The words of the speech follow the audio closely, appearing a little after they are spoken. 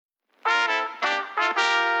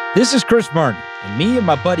This is Chris Martin, and me and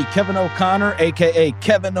my buddy Kevin O'Connor, a.k.a.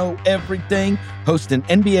 Kevin O Everything, host an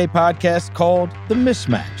NBA podcast called The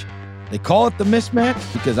Mismatch. They call it The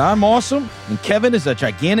Mismatch because I'm awesome and Kevin is a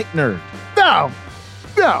gigantic nerd. No,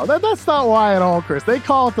 that's not why at all, Chris. They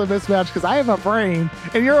call it The Mismatch because I have a brain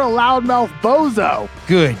and you're a loudmouth bozo.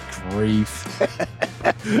 Good grief.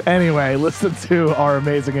 Anyway, listen to our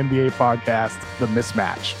amazing NBA podcast, The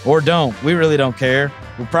Mismatch. Or don't. We really don't care.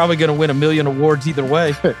 We're probably going to win 1 million awards either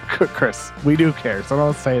way. Chris, we do care, so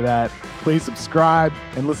don't say that. Please subscribe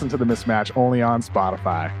and listen to The Mismatch only on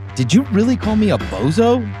Spotify. Did you really call me a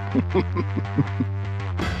bozo?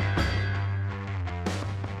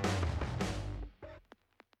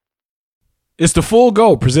 It's the Full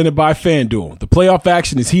Go presented by FanDuel. The playoff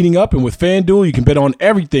action is heating up, and with FanDuel, you can bet on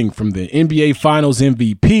everything from the NBA Finals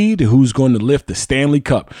MVP to who's going to lift the Stanley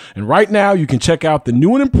Cup. And right now, you can check out the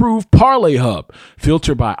new and improved Parlay Hub.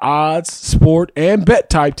 Filter by odds, sport, and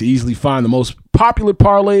bet type to easily find the most popular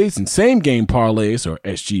parlays and same-game parlays, or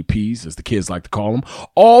SGPs as the kids like to call them,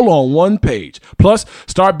 all on one page. Plus,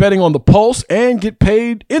 start betting on the pulse and get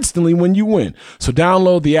paid instantly when you win. So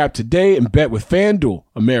download the app today and bet with FanDuel,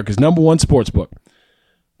 America's #1 sportsbook.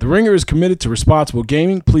 The Ringer is committed to responsible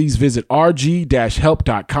gaming. Please visit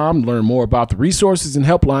rg-help.com to learn more about the resources and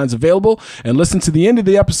helplines available and listen to the end of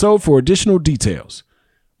the episode for additional details.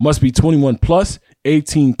 Must be 21 plus,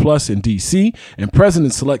 18 plus in D.C. and present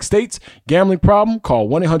in select states. Gambling problem? Call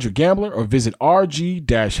 1-800-GAMBLER or visit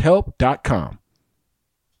rg-help.com.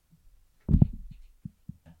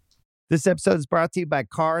 This episode is brought to you by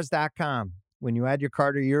Cars.com. When you add your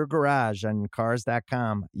car to your garage on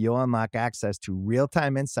Cars.com, you'll unlock access to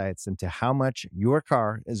real-time insights into how much your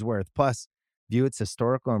car is worth. Plus, view its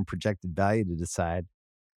historical and projected value to decide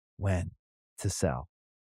when to sell.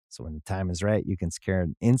 So when the time is right, you can secure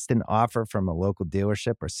an instant offer from a local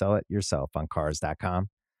dealership or sell it yourself on Cars.com.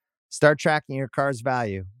 Start tracking your car's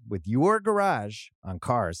value with your garage on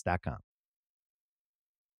Cars.com.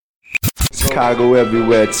 Chicago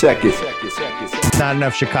everywhere, check it. Not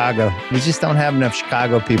enough Chicago. We just don't have enough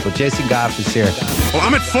Chicago people. Jason Goff is here. Well,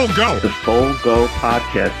 I'm at Full Go. The Full Go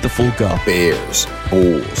Podcast. The Full Go. Bears,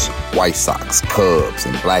 Bulls, White Sox, Cubs,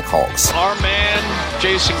 and Blackhawks. Our man,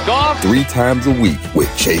 Jason Goff. 3 times a week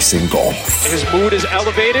with Jason Goff. His mood is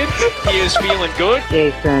elevated. He is feeling good.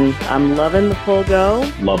 Jason, I'm loving the Full Go.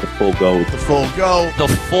 Love the Full Go. The Full Go. The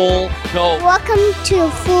Full Go. Welcome to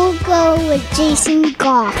Full Go with Jason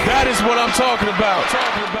Goff. That is what I'm talking about.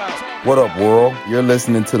 What up, world? You're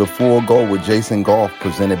listening to The Full Go with Jason Goff,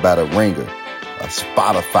 presented by The Ringer, a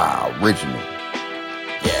Spotify original.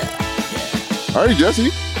 Yeah. All right, Jesse.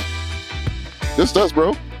 Just us,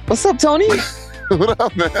 bro. What's up, Tony? What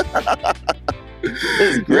up, man? This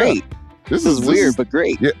is great. Yeah. This is weird, but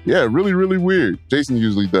great. Yeah, really, really weird. Jason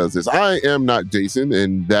usually does this. I am not Jason,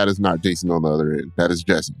 and that is not Jason on the other end. That is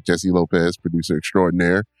Jesse. Jesse Lopez, producer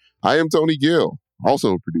extraordinaire. I am Tony Gill,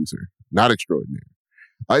 also a producer, not extraordinaire.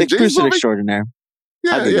 Producer extraordinaire.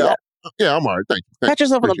 Yeah, I'm all right. Thank you. Pat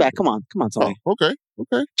yourself on the back. Come on, Tony. Oh, okay.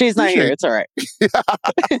 Jay's not here. It's all right.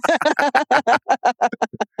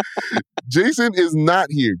 Jason is not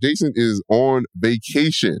here. Jason is on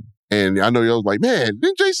vacation. And I know y'all was like, man,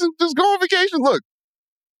 didn't Jason just go on vacation? Look,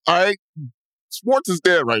 all right, sports is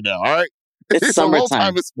dead right now, all right? It's a low summertime.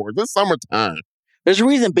 time in sports. It's summertime. There's a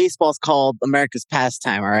reason baseball's called America's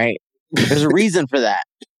pastime, all right? There's a reason for that.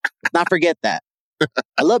 Not forget that.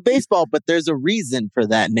 I love baseball, but there's a reason for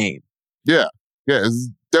that name. Yeah, it's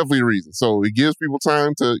definitely a reason. So it gives people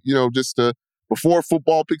time to, before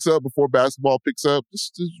football picks up, before basketball picks up,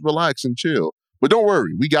 just relax and chill. But don't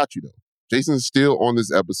worry, we got you, though. Jason is still on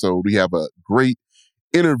this episode. We have a great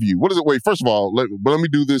interview. What is it? Wait, first of all, let me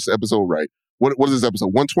do this episode right. What is this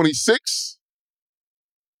episode? 126?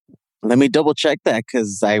 Let me double check that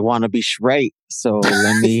because I want to be right. So let's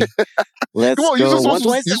Come on, go.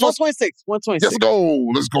 126. 126. Let's go.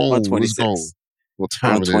 126. What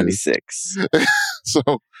time 126. it is? So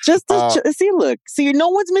just to see, no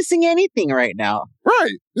one's missing anything right now.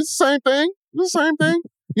 Right. It's the same thing.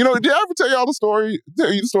 Did I ever tell you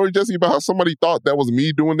the story, Jesse, about how somebody thought that was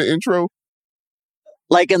me doing the intro?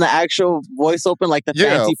 Like in the actual voice open, like the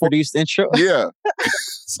fancy produced intro? Yeah.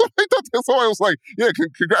 Somebody was like, yeah,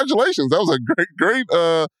 congratulations. That was a great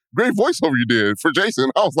voiceover you did for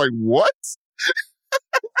Jason. I was like, what?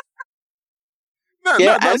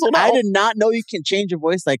 I did not know you can change your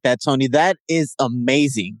voice like that, Tony. That is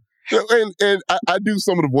amazing. And I do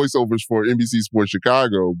some of the voiceovers for NBC Sports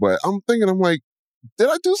Chicago, but I'm like, did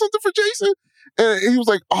I do something for Jason? And he was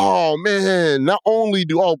like, oh, man, not only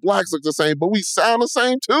do all blacks look the same, but we sound the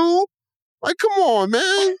same too? Like, come on,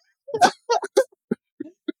 man.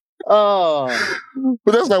 Oh,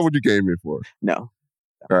 But that's not what you came here for. No.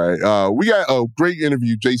 All right. We got a great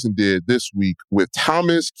interview Jason did this week with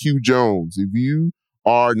Thomas Q. Jones. If you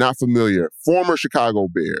are not familiar, former Chicago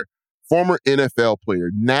Bear, former NFL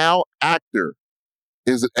player, now actor,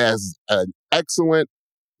 is as an excellent,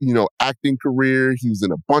 acting career. He was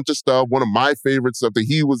in a bunch of stuff. One of my favorite stuff that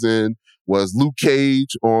he was in was Luke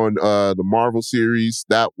Cage on the Marvel series.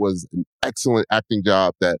 That was an excellent acting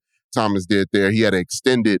job that Thomas did there. He had an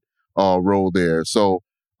extended role there. So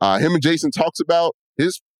him and Jason talks about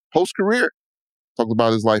his post-career, talks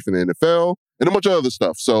about his life in the NFL, and a bunch of other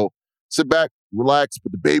stuff. So sit back, relax,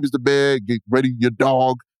 put the babies to bed, get ready your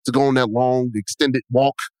dog to go on that long, extended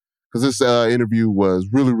walk, because this interview was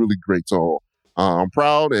really, really great. So I'm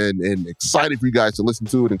proud and excited for you guys to listen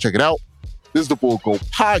to it and check it out. This is the Full Go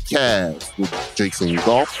Podcast with Jason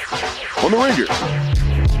Goff on The Ringer.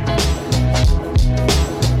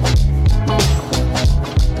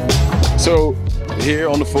 So here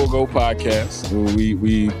on the Full Go Podcast,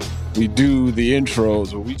 we do the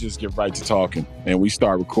intros where we just get right to talking and we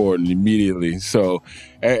start recording immediately. So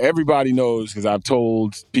everybody knows, because I've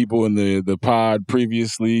told people in the pod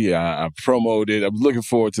previously, I've promoted, I'm looking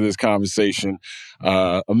forward to this conversation.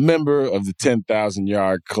 A member of the 10,000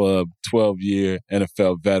 Yard Club, 12-year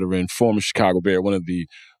NFL veteran, former Chicago Bear, one of the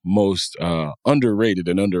most underrated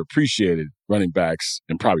and underappreciated running backs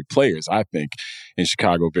and probably players, I think, in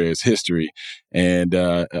Chicago Bears history. And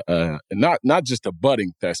not just a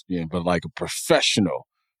budding thespian, but like a professional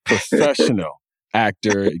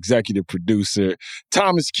actor, executive producer.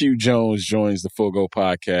 Thomas Q. Jones joins the Full Go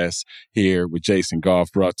Podcast here with Jason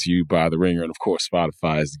Goff, brought to you by The Ringer and, of course,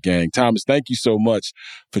 Spotify is the gang. Thomas, thank you so much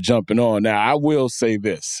for jumping on. Now, I will say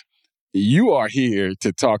this. You are here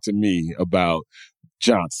to talk to me about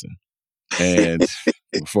Johnson. And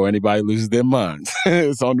before anybody loses their minds,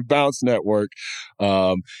 it's on the Bounce Network.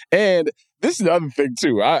 And this is the other thing,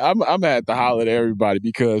 too. I'm at to holler at everybody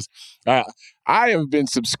because I have been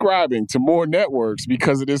subscribing to more networks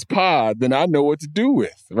because of this pod than I know what to do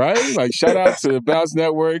with, right? Like, shout out to the Bounce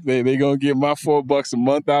Network. They're going to get my $4 a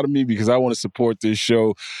month out of me because I want to support this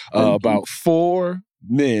show about 4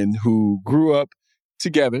 men who grew up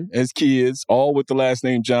together as kids, all with the last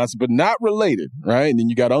name Johnson, but not related, right? And then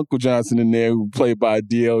you got Uncle Johnson in there, who played by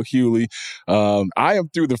D.L. Hewley. I am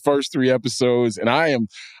through the first 3 episodes, and I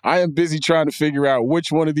am busy trying to figure out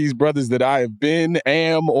which one of these brothers that I have been,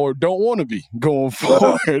 am, or don't want to be going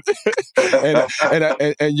forward.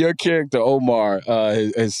 and your character Omar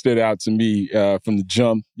has stood out to me from the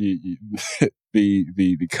jump.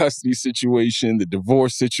 The custody situation, the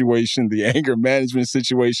divorce situation, the anger management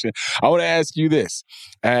situation. I want to ask you this.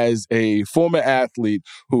 As a former athlete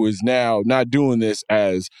who is now not doing this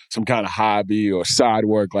as some kind of hobby or side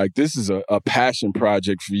work, like this is a passion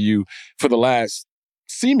project for you for the last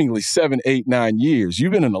seemingly 7, 8, 9 years.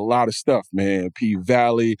 You've been in a lot of stuff, man. P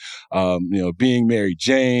Valley, being Mary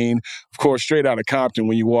Jane, of course, straight out of Compton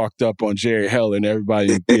when you walked up on Jerry Heller and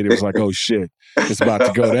everybody in the theater was like, oh shit, it's about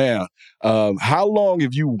to go down. How long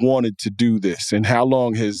have you wanted to do this, and how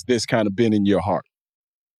long has this kind of been in your heart?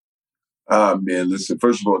 Man, listen,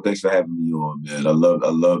 first of all, thanks for having me on, man. I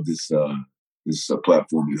love this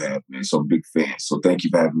platform you have, man. So I'm a big fan. So thank you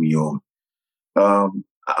for having me on.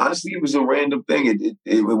 Honestly, it was a random thing.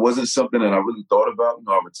 It wasn't something that I really thought about.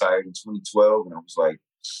 I retired in 2012, and I was like,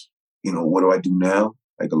 what do I do now?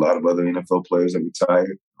 Like a lot of other NFL players that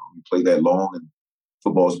retired, you play that long, and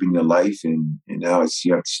football's been your life, and now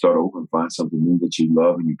you have to start over and find something new that you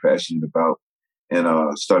love and you're passionate about.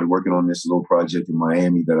 And started working on this little project in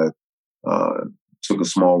Miami that I took a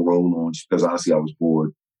small role on just because honestly I was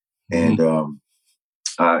bored. And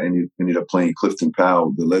I ended up playing Clifton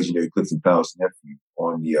Powell, the legendary Clifton Powell's nephew,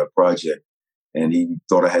 on the project. And he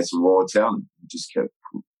thought I had some raw talent. He just kept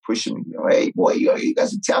pushing me. Hey, boy, you got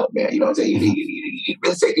some talent, man. You know what I'm saying? You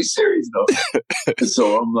really take it serious, And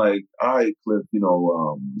so I'm like, all right, Cliff,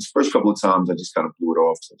 these first couple of times I just kind of blew it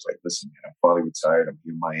off. So I was like, listen, man, I'm finally retired. I'm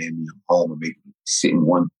here in Miami. I'm home. I'm able to sit in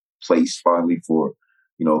one place finally for,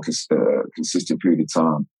 a consistent period of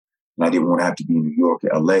time. And I didn't want to have to be in New York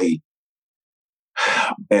or LA.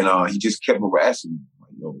 And he just kept harassing me.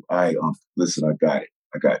 I'm like, all right, listen, I got it.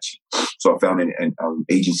 I got you. So I found an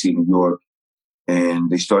agency in New York,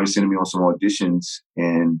 and they started sending me on some auditions.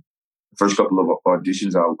 And the first couple of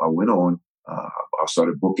auditions I went on, I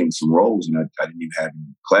started booking some roles, and I didn't even have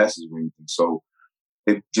any classes or anything. So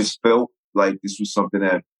it just felt like this was something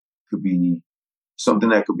that could be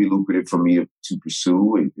lucrative for me to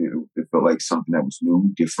pursue. It felt like something that was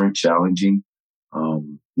new, different, challenging.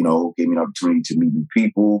 Gave me an opportunity to meet new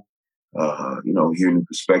people, hear new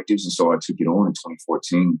perspectives. And so I took it on in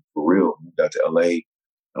 2014 for real. Moved out to LA,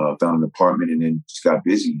 found an apartment, and then just got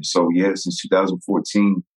busy. So yeah, since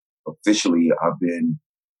 2014, officially, I've been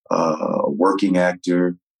a working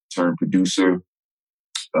actor turned producer,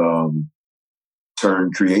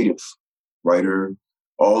 turned creative writer,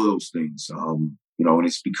 all those things. And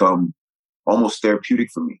it's become almost therapeutic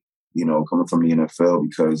for me, coming from the NFL,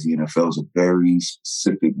 because the NFL is a very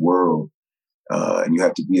specific world. And you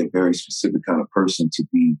have to be a very specific kind of person to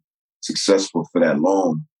be successful for that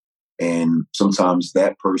long. And sometimes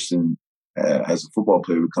that person, as a football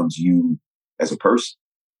player, becomes you as a person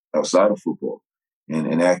outside of football.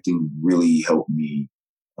 And acting really helped me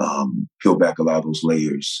peel back a lot of those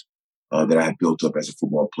layers that I had built up as a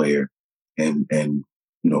football player, and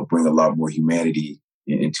bring a lot more humanity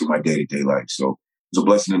into my day-to-day life. So it's a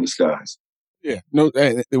blessing in disguise. Yeah. No.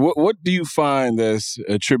 What do you find that's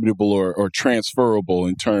attributable or transferable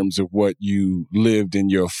in terms of what you lived in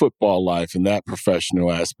your football life and that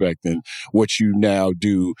professional aspect, and what you now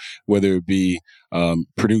do, whether it be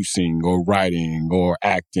producing or writing or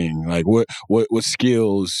acting? Like what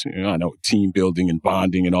skills? I know team building and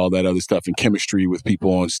bonding and all that other stuff, and chemistry with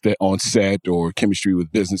people on set, or chemistry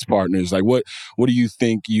with business partners. Like what do you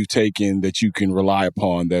think you've taken that you can rely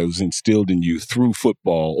upon that was instilled in you through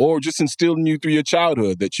football, or just instilled in you through your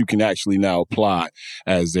childhood, that you can actually now apply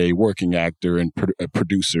as a working actor and a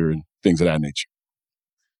producer and things of that nature?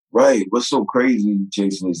 Right. What's so crazy,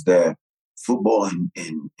 Jason, is that football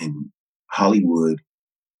and Hollywood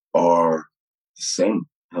are the same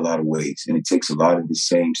in a lot of ways. And it takes a lot of the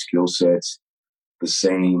same skill sets, the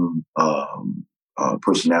same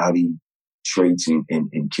personality traits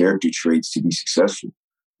and character traits to be successful.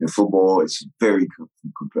 In football, it's very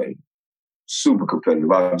competitive. Super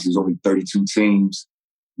competitive. Obviously, there's only 32 teams.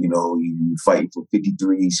 You're fighting for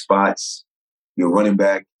 53 spots. You're running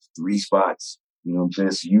back 3 spots. You know what I'm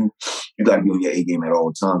saying? So you got to be on your A game at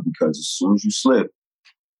all times, because as soon as you slip,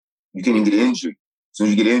 you can't even get injured. As soon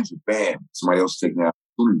as you get injured, bam, somebody else is taking out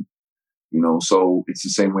 3. So it's the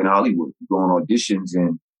same way in Hollywood. You go on auditions,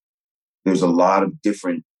 and there's a lot of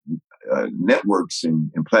different networks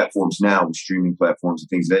and platforms now, with streaming platforms and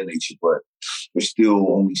things of that nature, but there's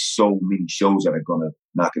still only so many shows that are going to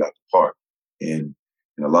knock it out the park. And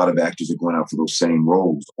a lot of actors are going out for those same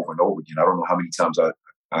roles over and over again. I don't know how many times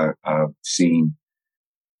I've seen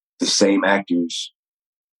the same actors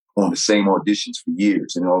on the same auditions for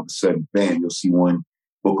years, and all of a sudden, bam, you'll see one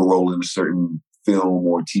book a role in a certain film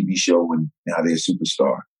or TV show, and now they're a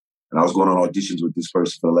superstar. And I was going on auditions with this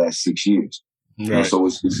person for the last 6 years. Right. So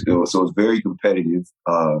it's very competitive.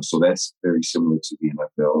 So that's very similar to the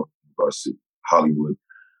NFL in regards to Hollywood.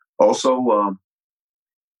 Also,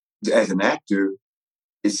 as an actor,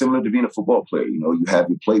 it's similar to being a football player. You have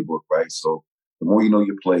your playbook, right? So the more you know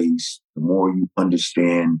your plays, the more you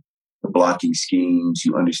understand the blocking schemes,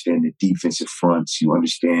 you understand the defensive fronts, you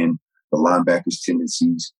understand the linebackers'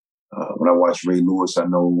 tendencies. When I watch Ray Lewis, I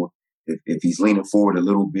know if he's leaning forward a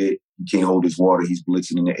little bit, he can't hold his water. He's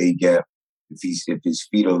blitzing in the A gap. If his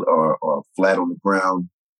feet are flat on the ground,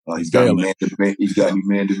 he's got me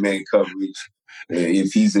man-to-man coverage.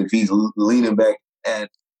 If he's leaning back at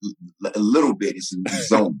a little bit, it's in the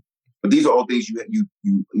zone. But these are all things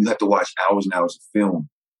you have to watch hours and hours of film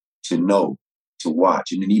to know, to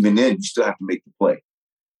watch, and then even then you still have to make the play.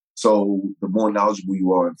 So the more knowledgeable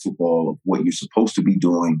you are in football of what you're supposed to be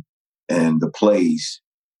doing and the plays,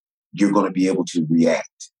 you're going to be able to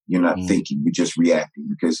react. You're not thinking, you're just reacting,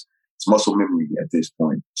 because it's muscle memory at this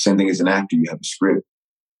point. Same thing as an actor, you have a script.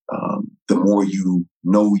 The more you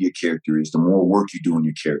know who your character is, the more work you do on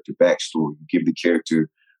your character, backstory. You give the character,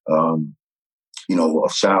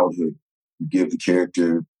 of childhood. You give the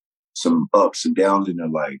character some ups and downs in their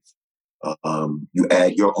life. You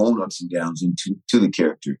add your own ups and downs to the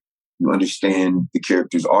character. You understand the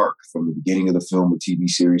character's arc from the beginning of the film or TV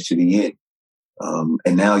series to the end.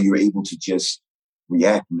 And now you're able to just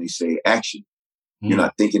react when they say action. You're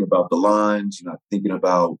not thinking about the lines. You're not thinking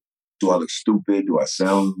about, do I look stupid? Do I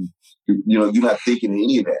sound, you're not thinking of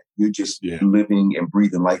any of that. You're just living and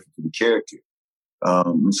breathing life into the character.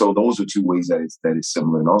 And so those are 2 ways that it's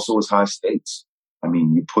similar. And also it's high stakes. I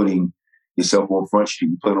mean, you're putting yourself on Front Street.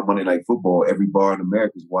 You play on Monday Night Football. Every bar in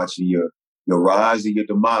America is watching your rise and your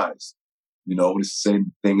demise. It's the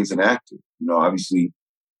same thing as an actor. Obviously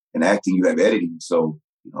in acting, you have editing. So,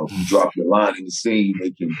 if you drop your line in the scene,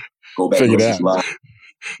 they can go back and listen to live.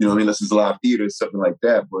 Unless it's live theater or something like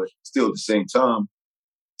that. But still, at the same time,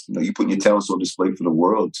 you're putting your talents on display for the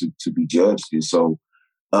world to be judged. And so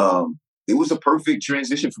it was a perfect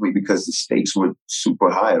transition for me, because the stakes were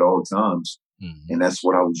super high at all times. And that's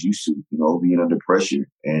what I was used to, being under pressure.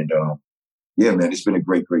 And yeah, man, it's been a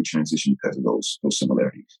great, great transition because of those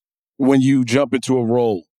similarities. when you jump into a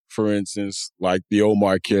role, for instance, like the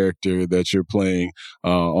Omar character that you're playing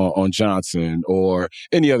on Johnson, or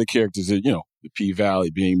any other characters that, the P-Valley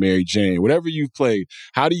being Mary Jane, whatever you've played,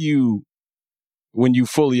 how do you, when you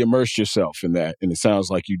fully immerse yourself in that, and it sounds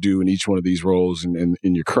like you do in each one of these roles and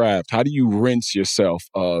in your craft, how do you rinse yourself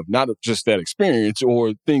of not just that experience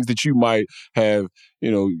or things that you might have,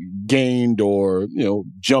 gained or,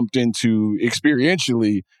 jumped into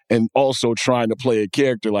experientially, and also trying to play a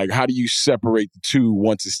character? Like, how do you separate the two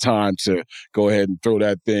once it's time to go ahead and throw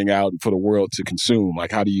that thing out for the world to consume?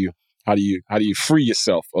 Like, how do you free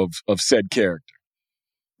yourself of said character?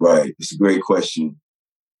 Right. It's a great question.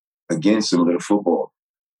 Again, similar to football.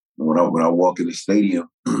 When I walk in the stadium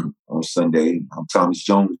on Sunday, I'm Thomas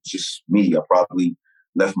Jones, just me. I probably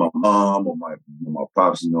left my mom or my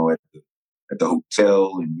pops, at the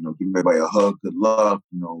hotel, and give everybody a hug, good luck,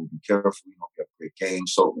 be careful, get a great game.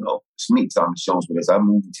 So it's me, Thomas Jones. But as I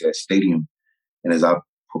move into that stadium, and as I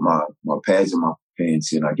put my pads in my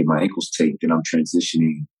pants and I get my ankles taped, then I'm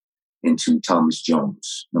transitioning into Thomas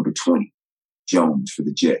Jones, number 20, Jones for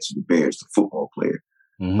the Jets, the Bears, the football player.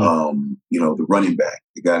 Mm-hmm. The running back,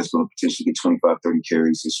 the guy that's going to potentially get 25, 30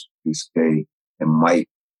 carries this day, and I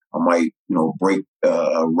might, break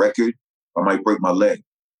a record. I might break my leg.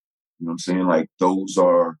 You know what I'm saying? Like, those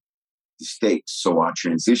are the stakes. So I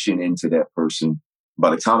transition into that person.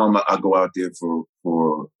 By the time I go out there for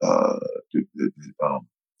the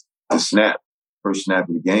snap, first snap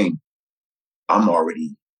of the game, I'm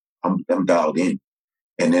dialed in.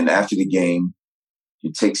 And then after the game,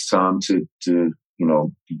 it takes time to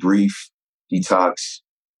debrief, detox.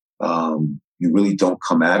 You really don't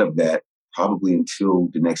come out of that probably until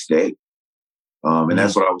the next day. And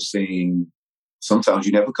that's what I was saying. Sometimes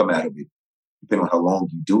you never come out of it, depending on how long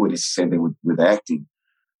you do it. It's the same thing with acting.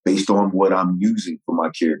 Based on what I'm using for my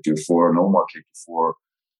character, for an Omar character, for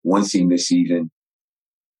one scene this season,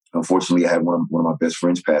 unfortunately, I had one of my best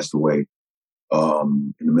friends passed away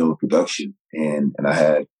in the middle of production, and I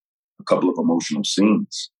had a couple of emotional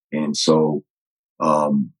scenes, and so I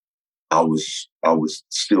was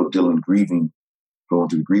still grieving, going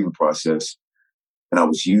through the grieving process, and I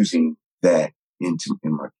was using that in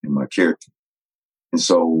my character. And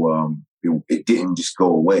so it didn't just go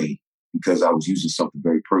away, because I was using something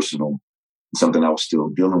very personal, something I was still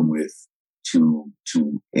dealing with to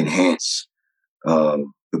enhance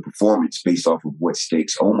the performance based off of what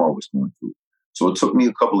stakes Omar was going through. So it took me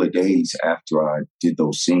a couple of days after I did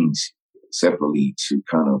those scenes separately to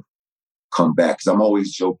kind of come back, because I'm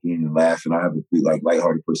always joking and laughing. I have a pretty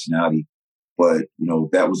lighthearted personality, but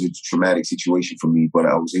that was a traumatic situation for me. But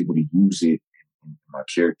I was able to use it in my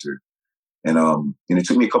character. And it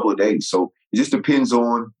took me a couple of days. So it just depends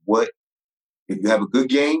on if you have a good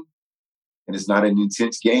game and it's not an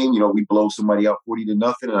intense game, we blow somebody out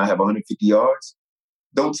 40-0 and I have 150 yards,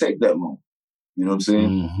 don't take that long. You know what I'm saying?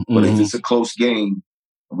 Mm-hmm. But if it's a close game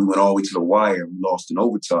and we went all the way to the wire and we lost in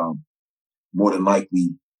overtime, more than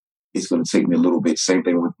likely it's going to take me a little bit. Same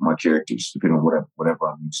thing with my characters, depending on whatever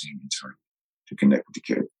I'm using in turn to connect with the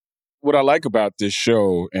character. What I like about this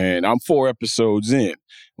show, and I'm 4 episodes in,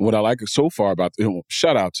 and what I like so far about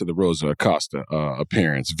shout out to the Rosa Acosta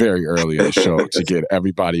appearance very early in the show to get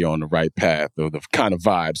everybody on the right path of the kind of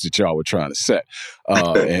vibes that y'all were trying to set.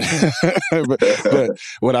 But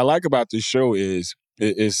what I like about this show is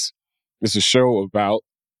it's a show about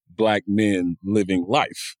Black men living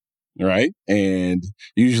life. Right. And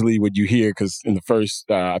usually what you hear, because in the first,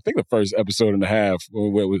 I think the first episode and a half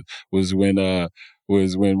was when my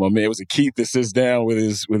man, was it Keith that sits down with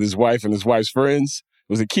his wife and his wife's friends?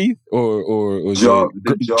 Was it Keith or was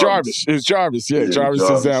Jarvis? It was Jarvis. Yeah, Jarvis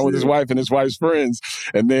sits down with his wife and his wife's friends,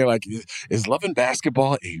 and they're like, "Is Love and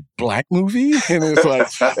Basketball a Black movie?" And it's like,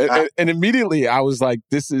 and immediately I was like,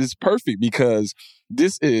 "This is perfect, because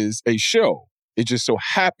this is a show. It just so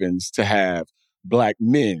happens to have Black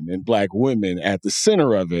men and Black women at the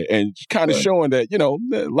center of it, and kind of showing that,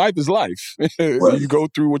 life is life. You go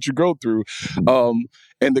through what you go through,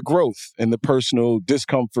 and the growth and the personal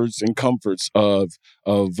discomforts and comforts of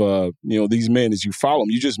these men as you follow them.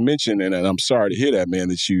 You just mentioned, and I'm sorry to hear that, man,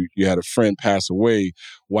 that you had a friend pass away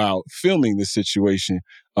while filming this situation.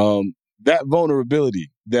 That vulnerability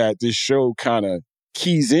that this show kind of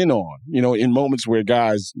keys in on, in moments where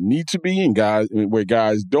guys need to be and where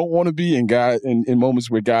guys don't want to be, and in moments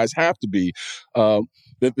where guys have to be.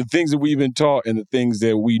 The things that we've been taught and the things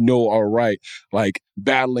that we know are right, like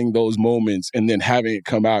battling those moments and then having it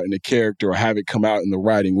come out in the character or have it come out in the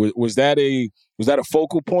writing. Was that a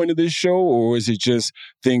focal point of this show, or is it just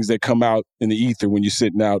things that come out in the ether when you're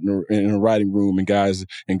sitting out in a writing room and guys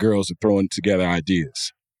and girls are throwing together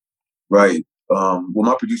ideas? Right. Well,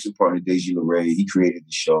 my producing partner, Deji LeRae, he created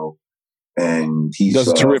the show, and he does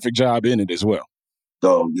a terrific job in it as well.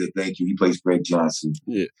 Oh, yeah, thank you. He plays Greg Johnson.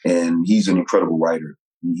 Yeah. And he's an incredible writer.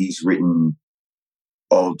 He's written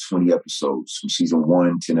all 20 episodes from season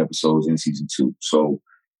 1, 10 episodes in season 2. So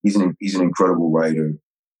he's an incredible writer.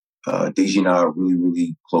 Deji and I are really,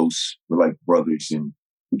 really close. We're like brothers, and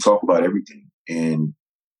we talk about everything. And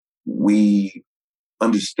we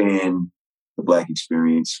understand the Black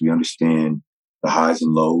experience. We understand the highs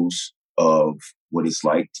and lows of what it's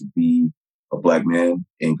like to be a Black man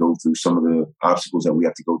and go through some of the obstacles that we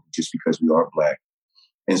have to go through just because we are Black.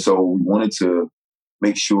 And so we wanted to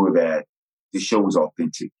make sure that the show was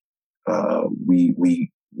authentic. We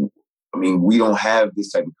don't have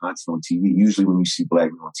this type of content on TV. Usually when you see Black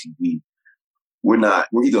men on TV,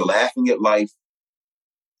 we're either laughing at life,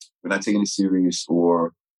 we're not taking it serious,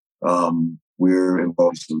 or we're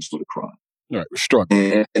involved in some sort of crime. Right, we're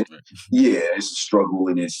struggling. And yeah, it's a struggle,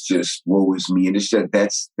 and it's just woe is me. And it's just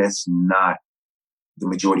that's not the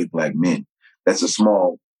majority of Black men. That's a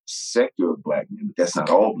small sector of Black men, but that's not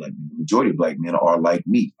all Black men. The majority of Black men are like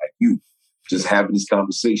me, like you, just having this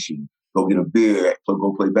conversation. Go get a beer,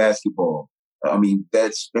 go play basketball. I mean,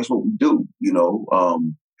 that's what we do.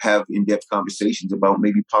 Have in-depth conversations about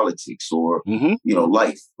maybe politics or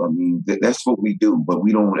life. I mean, that's what we do. But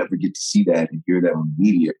we don't ever get to see that and hear that on the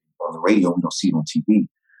media. On the radio, we don't see it on TV.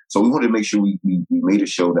 So we wanted to make sure we made a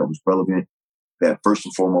show that was relevant, that first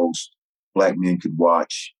and foremost, Black men could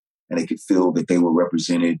watch and they could feel that they were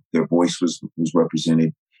represented, their voice was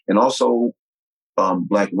represented. And also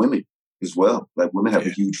Black women as well. Black women have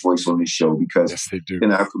a huge voice on this show because yes, they do.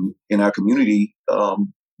 in our community,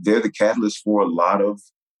 they're the catalyst for a lot of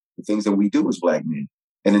the things that we do as Black men.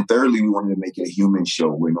 And then thirdly, we wanted to make it a human show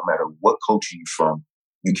where no matter what culture you're from,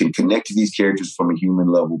 you can connect to these characters from a human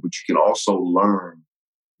level, but you can also learn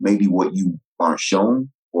maybe what you aren't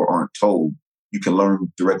shown or aren't told. You can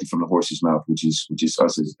learn directly from the horse's mouth, which is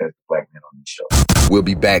us as Black men on this show. We'll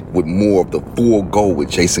be back with more of The Full Go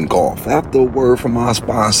with Jason Goff after a word from our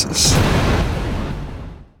sponsors.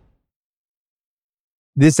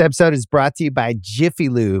 This episode is brought to you by Jiffy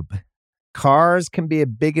Lube. Cars can be a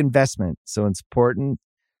big investment, so it's important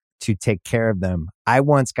to take care of them. I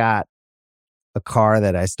once got a car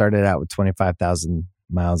that I started out with 25,000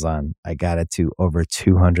 miles on. I got it to over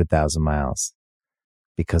 200,000 miles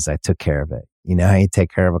because I took care of it. You know how you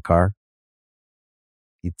take care of a car?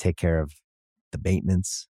 You take care of the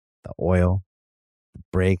maintenance, the oil, the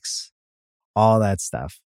brakes, all that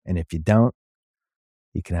stuff. And if you don't,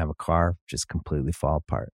 you can have a car just completely fall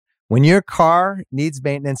apart. When your car needs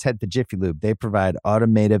maintenance, head to Jiffy Lube. They provide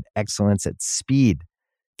automotive excellence at speed.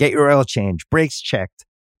 Get your oil change, brakes checked,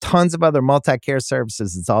 tons of other multi-care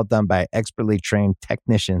services. It's all done by expertly trained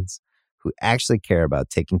technicians who actually care about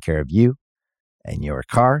taking care of you and your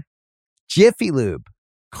car. Jiffy Lube,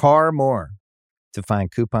 car more. To find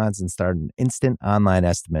coupons and start an instant online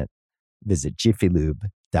estimate, visit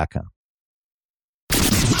jiffylube.com.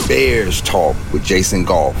 Bears Talk with Jason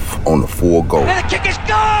Goff on The Full Go. And the kick is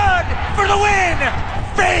good for the win.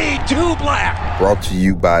 Fade to black. Brought to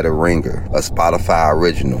you by The Ringer, a Spotify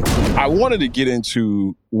original. I wanted to get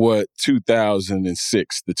into what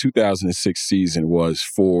the 2006 season was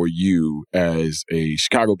for you as a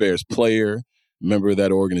Chicago Bears player, member of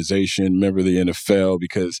that organization, member of the NFL,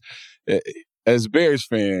 because as Bears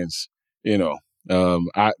fans, it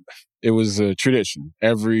was a tradition.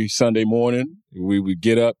 Every Sunday morning, we would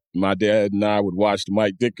get up. My dad and I would watch the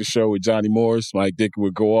Mike Ditka show with Johnny Morris. Mike Ditka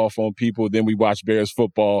would go off on people. Then we watch Bears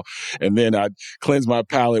football. And then I'd cleanse my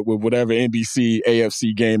palate with whatever NBC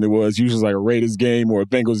AFC game it was, usually like a Raiders game or a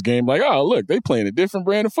Bengals game. Like, oh, look, they playing a different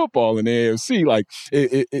brand of football in the AFC. Like,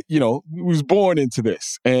 we was born into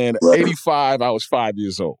this. And 85, I was 5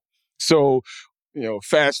 years old. So,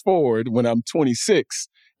 fast forward when I'm 26,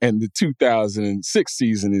 and the 2006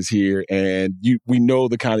 season is here, and we know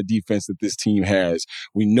the kind of defense that this team has.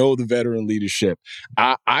 We know the veteran leadership.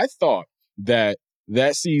 I thought that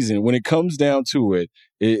season, when it comes down to it,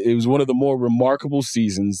 it was one of the more remarkable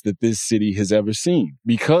seasons that this city has ever seen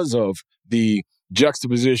because of the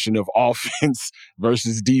juxtaposition of offense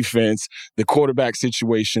versus defense, the quarterback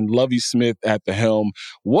situation, Lovie Smith at the helm.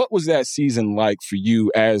 What was that season like for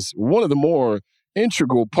you as one of the more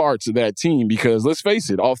integral parts of that team? Because let's face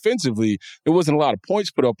it, offensively, there wasn't a lot of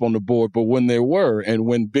points put up on the board, but when there were and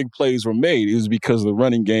when big plays were made, it was because of the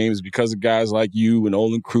running games, because of guys like you and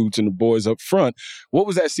Olin Kreutz and the boys up front. What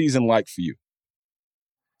was that season like for you?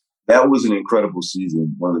 That was an incredible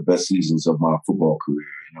season, one of the best seasons of my football career,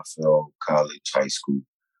 NFL, college, high school.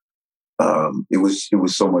 It was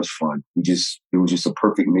so much fun. It was just a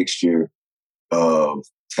perfect mixture of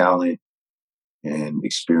talent, and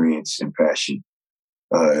experience and passion,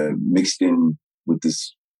 mixed in with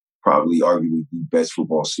this probably arguably the best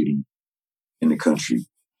football city in the country.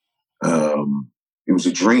 It was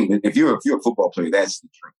a dream. If you're a football player, that's the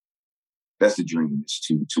dream. That's the dream, is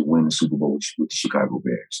to win the Super Bowl with the Chicago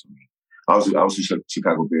Bears. I mean, I was a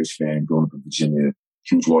Chicago Bears fan growing up in Virginia,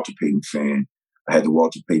 huge Walter Payton fan. I had the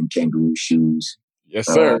Walter Payton kangaroo shoes. Yes,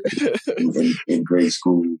 sir. In grade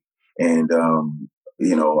school. And,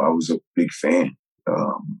 I was a big fan.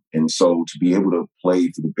 And so to be able to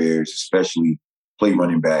play for the Bears, especially play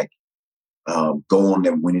running back, go on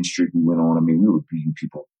that winning streak we went on. I mean, we were beating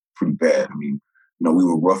people pretty bad. I mean, we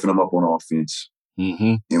were roughing them up on offense,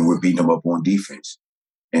 and we're beating them up on defense.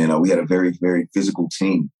 And we had a very, very physical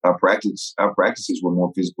team. Our practices were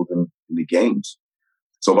more physical than the games.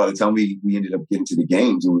 So by the time we ended up getting to the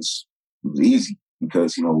games, it was easy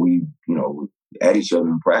because, we at each other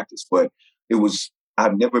in practice. But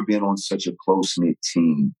I've never been on such a close-knit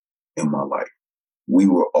team in my life. We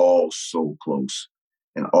were all so close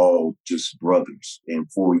and all just brothers and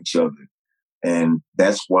for each other. And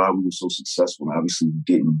that's why we were so successful. And obviously we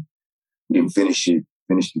didn't finish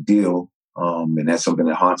the deal. And that's something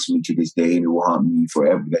that haunts me to this day, and it will haunt me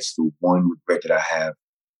forever. That's the one regret that I have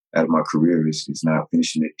out of my career is not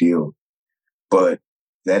finishing that deal. But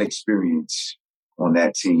that experience on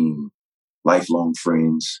that team, lifelong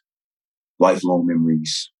friends, lifelong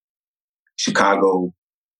memories. Chicago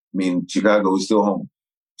is still home.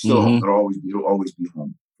 Still home. It'll always be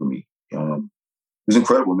home for me. It was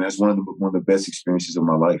incredible, man. It's one of the best experiences of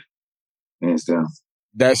my life, hands down.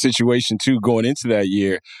 That situation too, going into that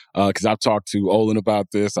year, because I've talked to Olin about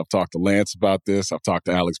this, I've talked to Lance about this, I've talked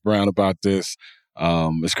to Alex Brown about this.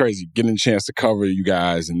 It's crazy getting a chance to cover you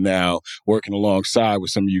guys and now working alongside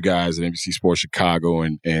with some of you guys at NBC Sports Chicago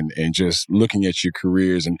and just looking at your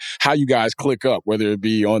careers and how you guys click up, whether it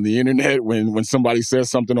be on the internet when somebody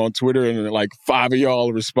says something on Twitter and like 5 of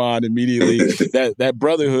y'all respond immediately. that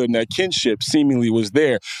brotherhood and that kinship seemingly was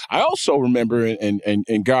there. I also remember,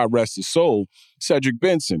 and God rest his soul, Cedric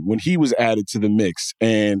Benson, when he was added to the mix,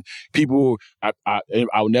 and people,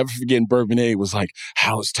 I'll never forget, in Bourbonnais was like,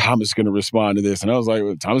 how is Thomas going to respond to this? And I was like,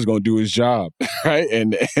 well, Thomas is going to do his job, right?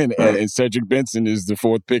 And Cedric Benson is the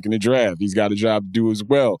 4th pick in the draft. He's got a job to do as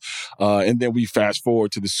well. And then we fast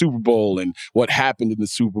forward to the Super Bowl and what happened in the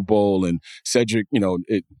Super Bowl, and Cedric,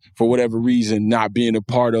 for whatever reason, not being a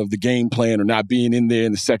part of the game plan or not being in there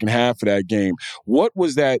in the second half of that game. What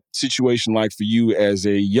was that situation like for you as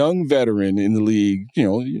a young veteran in the league?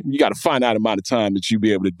 You got a finite amount of time that you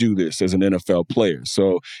be able to do this as an NFL player.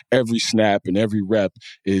 So every snap and every rep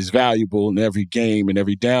is valuable, and every game and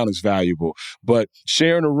every down is valuable. But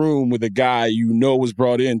sharing a room with a guy was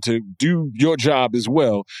brought in to do your job as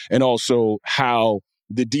well, and also how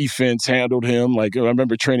the defense handled him. Like, I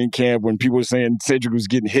remember training camp when people were saying Cedric was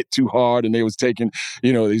getting hit too hard and they was taking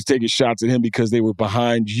shots at him because they were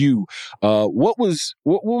behind you. What was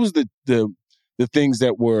the things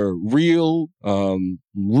that were real,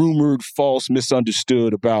 rumored, false,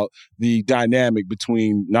 misunderstood about the dynamic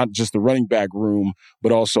between not just the running back room,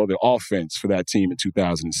 but also the offense for that team in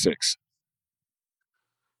 2006?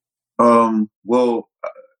 Well,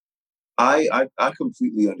 I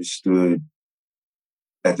completely understood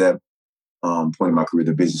at that point in my career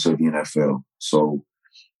the business of the NFL. So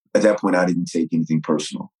at that point, I didn't take anything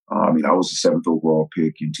personal. I was the 7th overall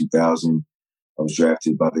pick in 2000. I was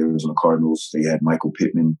drafted by the Arizona Cardinals. They had Michael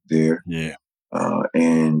Pittman there. Yeah.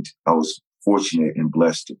 And I was fortunate and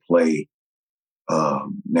blessed to play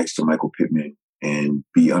next to Michael Pittman and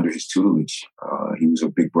be under his tutelage. He was a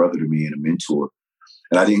big brother to me and a mentor.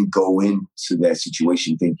 And I didn't go into that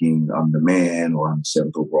situation thinking I'm the man or I'm the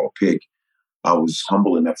 7th overall pick. I was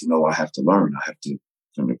humble enough to know I have to learn. I have to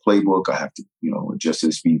learn the playbook. I have to, adjust to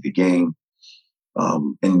the speed of the game.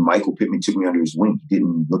 And Michael Pittman took me under his wing. He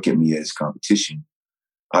didn't look at me as competition.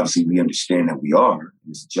 Obviously, we understand that we are.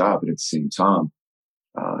 It's a job, but at the same time,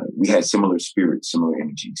 we had similar spirits, similar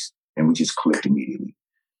energies, and we just clicked immediately.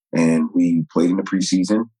 And we played in the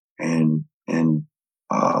preseason, and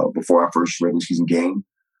before our first regular season game,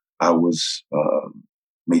 I was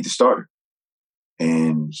made the starter.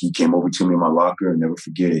 And he came over to me in my locker, and never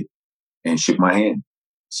forget it, and shook my hand.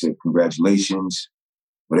 Said, "Congratulations.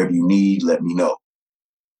 Whatever you need, let me know.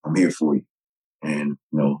 I'm here for you. And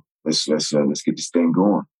let's get this thing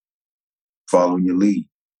going. Following your lead."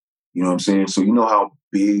 You know what I'm saying? So you know how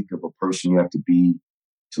big of a person you have to be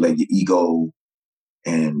to let your ego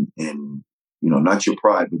and not your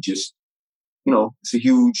pride, but just it's a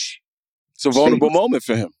huge. It's a vulnerable moment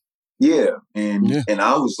for him. Yeah, and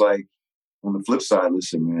I was like, on the flip side,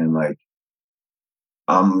 listen, man, like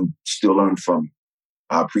I'm still learning from you.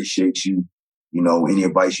 I appreciate you. Any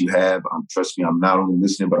advice you have, trust me, I'm not only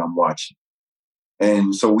listening, but I'm watching.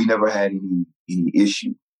 And so we never had any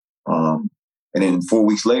issue. And then 4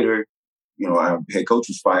 weeks later, our head coach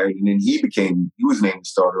was fired, and then he was named the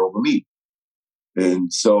starter over me.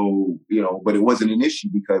 And so, but it wasn't an issue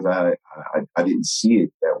because I didn't see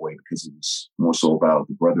it that way, because it was more so about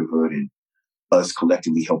the brotherhood and us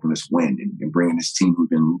collectively helping us win and bringing this team who've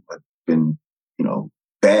been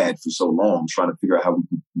bad for so long, trying to figure out how we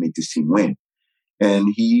can make this team win.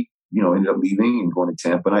 And he, ended up leaving and going to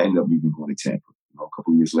Tampa, and I ended up leaving and going to Tampa, a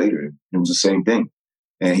couple of years later. And it was the same thing.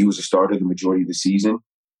 And he was a starter the majority of the season.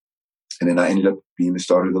 And then I ended up being the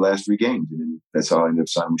starter the last 3 games. And then that's how I ended up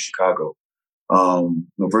signing with Chicago.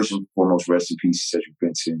 First and foremost, rest in peace, Cedric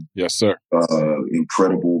Benson. Yes, sir.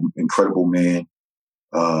 Incredible man.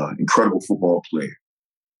 Incredible football player.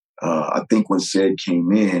 I think when Ced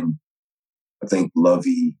came in, I think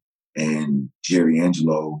Lovey and Jerry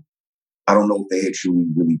Angelo, I don't know if they had truly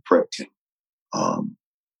really prepped him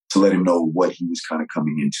to let him know what he was kind of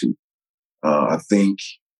coming into. I think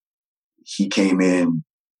he came in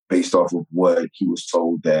based off of what he was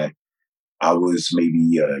told, that I was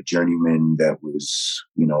maybe a journeyman that was,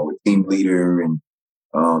 a team leader, and,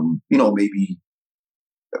 maybe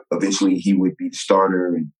eventually he would be the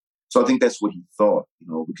starter. And so I think that's what he thought,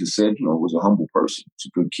 because Ced, was a humble person.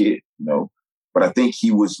 He's a good kid, But I think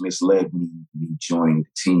he was misled when he joined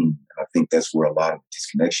the team. And I think that's where a lot of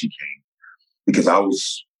disconnection came, because I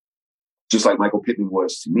was just like Michael Pittman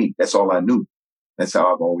was to me. That's all I knew. That's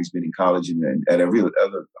how I've always been in college and at every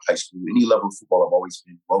other high school. Any level of football, I've always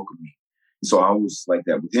been welcoming. So I was like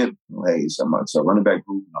that with him. Hey, it's a running back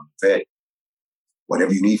group, I'm a vet.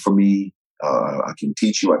 Whatever you need from me, I can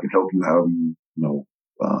teach you. I can help you however you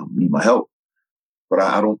need my help. But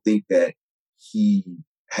I don't think that he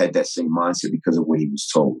had that same mindset because of what he was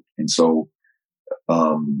told. And so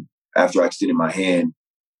after I extended my hand,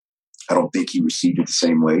 I don't think he received it the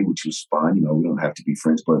same way, which was fine. We don't have to be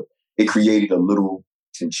friends, but it created a little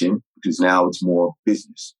tension because now it's more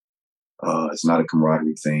business. It's not a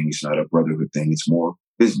camaraderie thing. It's not a brotherhood thing. It's more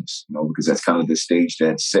business, because that's kind of the stage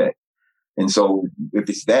that's set. And so if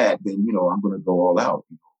it's that, then, I'm going to go all out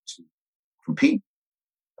to compete.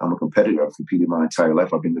 I'm a competitor. I've competed my entire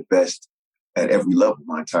life. I've been the best at every level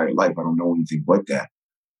my entire life. I don't know anything but that.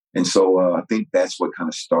 And so I think that's what kind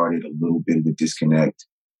of started a little bit of the disconnect.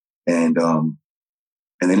 And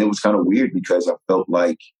then it was kind of weird because I felt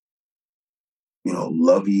like,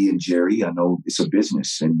 Lovey and Jerry, I know it's a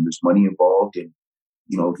business and there's money involved. And,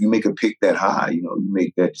 if you make a pick that high, you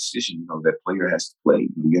make that decision, that player has to play.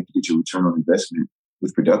 You have to get your return on investment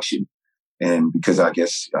with production. And because I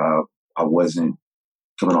guess I wasn't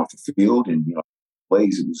coming off the field and,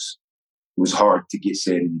 plays, it was hard to get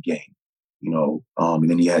Ced in the game, and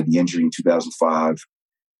then he had the injury in 2005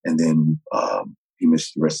 and then he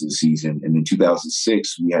missed the rest of the season. And in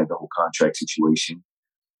 2006, we had the whole contract situation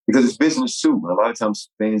because it's business too. And a lot of times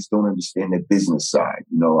fans don't understand the business side.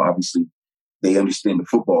 Obviously they understand the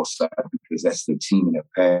football side because that's their team and their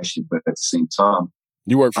passion. But at the same time,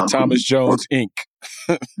 you work for Thomas Jones Inc.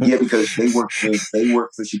 Yeah, because they work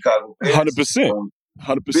for Chicago Bears. 100%.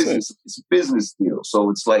 100%. It's a business deal.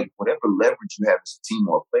 So it's like whatever leverage you have as a team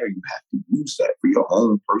or a player, you have to use that for your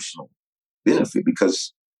own personal benefit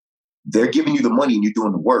because they're giving you the money and you're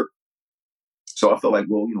doing the work. So I felt like,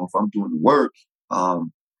 well, if I'm doing the work,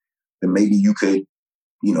 then maybe you could,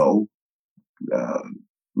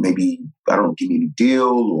 maybe, I don't know, give me a new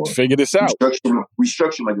deal or figure this out.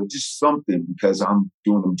 Restructure my deal, just something because I'm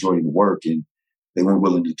doing the majority of the work and they weren't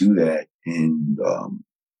willing to do that. And,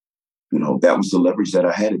 that was the leverage that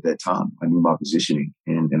I had at that time. I knew my positioning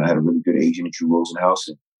and I had a really good agent in Drew Rosenhaus.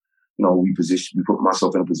 And, we put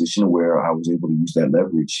myself in a position where I was able to use that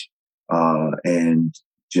leverage. And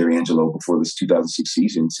Jerry Angelo, before this 2006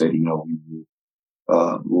 season, said,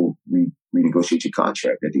 we'll renegotiate your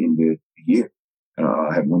contract at the end of the year.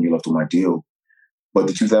 I had 1 year left on my deal. But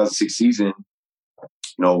the 2006 season,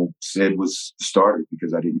 Ced was the starter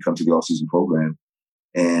because I didn't come to the offseason program.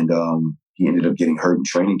 And he ended up getting hurt in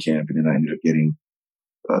training camp. And then I ended up getting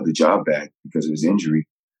the job back because of his injury.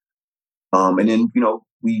 And then,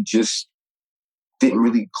 we just didn't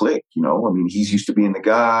really click, he's used to being the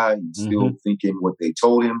guy. He's still thinking what they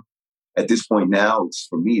told him. At this point now,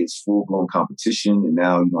 for me, it's full-blown competition. And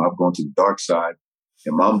now, I've gone to the dark side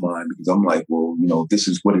in my mind because I'm like, well, this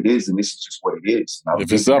is what it is and this is just what it is.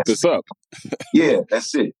 If it's up, it's up. Yeah,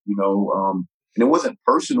 that's it. And it wasn't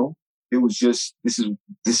personal. It was just, this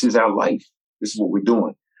is our life. This is what we're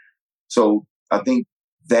doing. So I think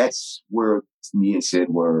that's where me and Ced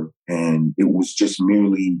were. And it was just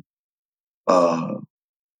merely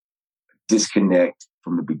disconnect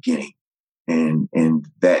from the beginning. And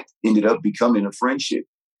that ended up becoming a friendship.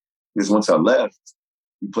 Because once I left,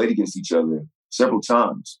 we played against each other several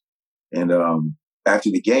times. And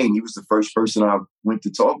after the game, he was the first person I went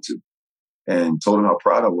to talk to and told him how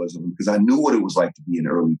proud I was of him, because I knew what it was like to be an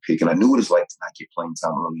early pick, and I knew what it was like to not get playing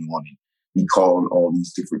time early on. And he called all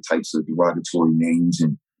these different types of derogatory names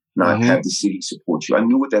and not have the city support you. I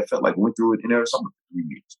knew what that felt like. I went through it in Arizona for 3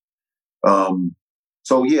 years.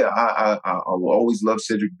 So yeah, I will always love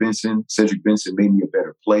Cedric Benson. Cedric Benson made me a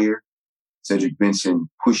better player. Cedric Benson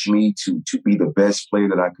pushed me to be the best player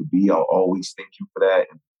that I could be. I'll always thank him for that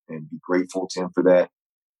and be grateful to him for that.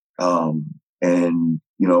 And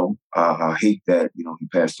you know, I hate that, you know, he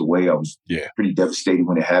passed away. I was pretty devastated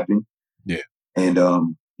when it happened. Yeah. And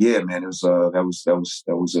yeah, man, it was that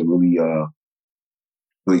was a really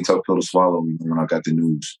really tough pill to swallow when I got the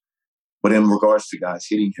news. But in regards to guys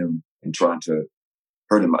hitting him and trying to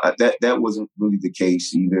hurt him, that wasn't really the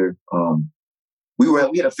case either. We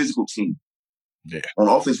had a physical team. Yeah. On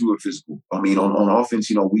offense, we were physical. I mean, on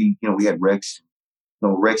offense, we had Rex.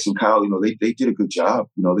 Rex and Kyle, they did a good job.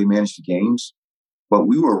 They managed the games, but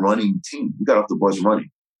we were a running team. We got off the bus running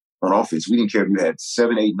on offense. We didn't care if you had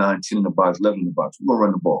 7, 8, 9, 10 in the box, 11 in the box. We're gonna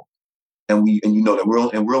run the ball, and you know that we're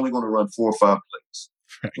only going to run 4 or 5 plays: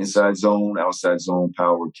 inside zone, outside zone,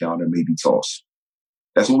 power, counter, maybe toss.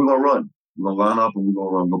 That's what we're gonna run. We're gonna line up and we're gonna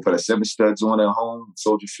run. We're gonna put our 7 studs on at home,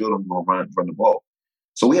 Soldier Field, and we're gonna run the ball.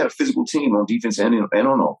 So we had a physical team on defense and on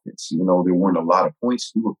offense. There weren't a lot of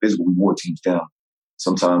points. We were physical. We wore teams down.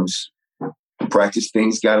 Sometimes in practice,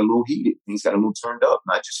 things got a little heated. Things got a little turned up,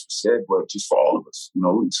 not just for Ced, but just for all of us.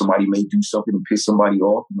 Somebody may do something and piss somebody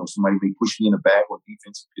off. Somebody may push me in the back on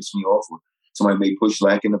defense and piss me off. Or somebody may push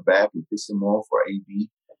Lack in the back and piss him off, or AB.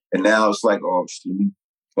 And now it's like, oh, let me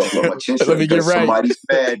buckle up my chin strap because somebody's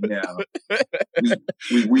mad now.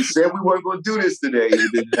 We said we weren't going to do this today. And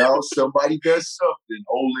then now somebody does something.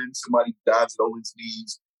 Somebody dives at Olin's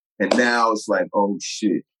knees. And now it's like, oh,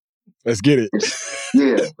 shit. Let's get it.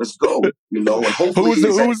 Yeah, let's go. And hopefully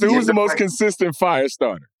who's the most consistent fire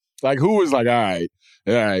starter? Like, who was like, all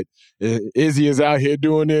right, Izzy is out here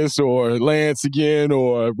doing this, or Lance again,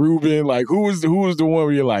 or Ruben? Like, who was the one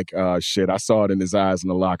where you're like, shit, I saw it in his eyes in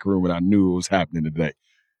the locker room and I knew it was happening today?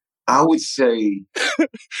 I would say,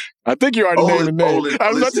 I think you already named the name.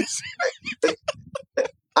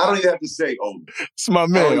 I don't even have to say Olin. It's my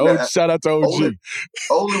man. Shout out to OG.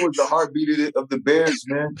 Olin was the heartbeat of the Bears,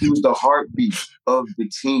 man. He was the heartbeat of the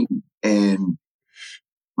team. And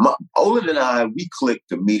Olin and I, we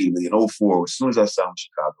clicked immediately in 2004 as soon as I signed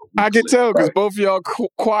Chicago. I can tell because both of y'all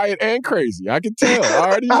quiet and crazy. I can tell. I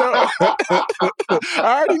already know. I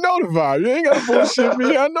already know the vibe. You ain't got to bullshit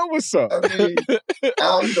me. I know what's up. I mean,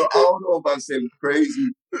 I don't know if I say we're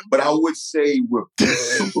crazy, but I would say we're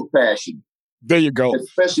super passionate. There you go.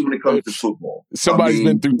 Especially when it comes to football. Somebody's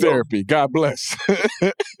been through therapy. God bless.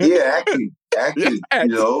 Yeah, acting.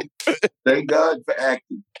 Thank God for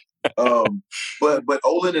acting. But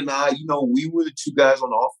Olin and I, we were the 2 guys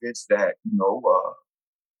on offense that, we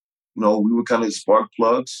were kind of the spark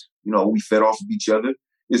plugs. We fed off of each other.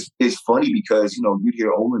 It's funny because, you'd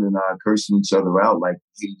hear Olin and I cursing each other out, like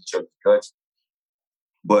hitting each other's guts.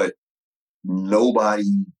 But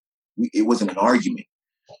it wasn't an argument.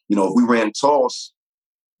 If we ran a toss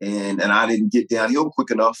and I didn't get downhill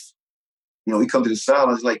quick enough, he come to the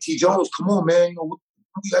sideline. He's like, T. Jones, come on, man. You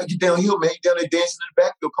got to get downhill, man. You down there dancing in the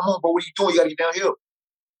backfield. Come on, bro. What are you doing? You got to get downhill.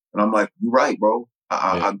 And I'm like, you're right, bro.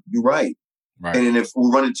 You're right. And then if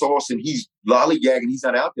we're running toss and he's lollygagging, he's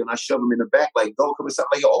not out there, and I shove him in the back, like, go, come inside.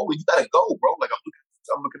 I'm like, oh, you got to go, bro. Like,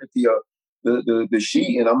 I'm looking at the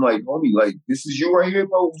sheet, and I'm like, homie, like, this is you right here,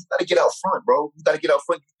 bro. You got to get out front, bro. You got to get out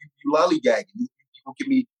front. You lollygagging. You don't give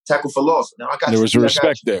me tackle for loss. Now I got there was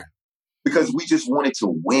respect there. Because we just wanted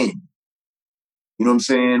to win. You know what I'm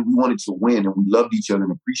saying? We wanted to win, and we loved each other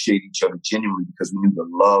and appreciated each other genuinely because we knew the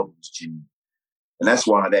love was genuine. And that's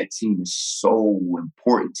why that team is so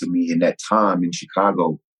important to me. And that time in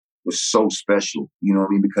Chicago was so special. You know what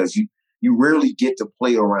I mean? Because you rarely get to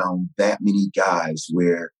play around that many guys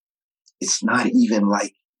where it's not even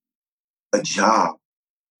like a job.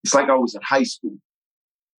 It's like I was in high school.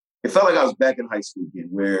 It felt like I was back in high school again,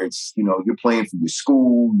 where it's, you're playing for your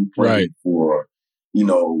school, you're playing for, you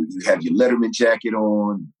have your Letterman jacket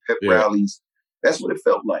on, pep rallies. That's what it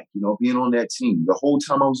felt like, being on that team. The whole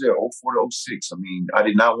time I was there, 04 to 06. I mean, I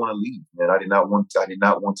did not want to leave, man. I did not want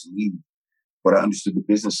to leave, but I understood the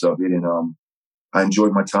business of it, and I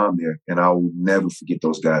enjoyed my time there. And I will never forget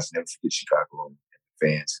those guys, never forget Chicago and the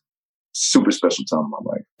fans. Super special time in my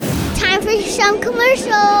life. Time for some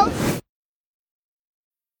commercials.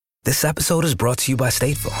 This episode is brought to you by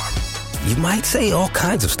State Farm. You might say all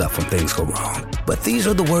kinds of stuff when things go wrong, but these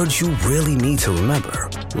are the words you really need to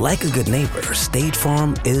remember. Like a good neighbor, State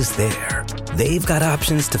Farm is there. They've got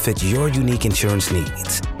options to fit your unique insurance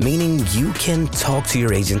needs, meaning you can talk to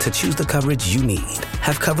your agent to choose the coverage you need.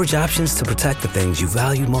 Have coverage options to protect the things you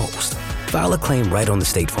value most. File a claim right on the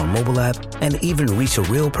State Farm mobile app and even reach a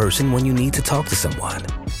real person when you need to talk to someone.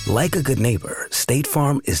 Like a good neighbor, State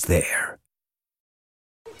Farm is there.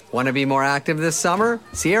 Want to be more active this summer?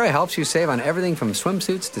 Sierra helps you save on everything from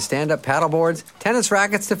swimsuits to stand-up paddleboards, tennis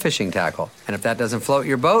rackets to fishing tackle. And if that doesn't float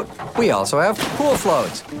your boat, we also have pool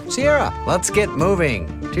floats. Sierra, let's get moving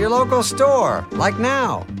to your local store, like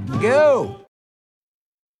now. Go!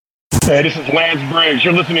 Hey, this is Lance Briggs.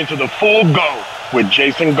 You're listening to The Full Go with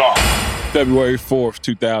Jason Goff. February 4th,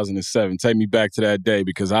 2007. Take me back to that day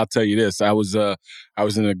because I'll tell you this. I was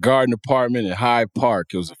in a garden apartment in Hyde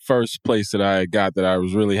Park. It was the first place that I got that I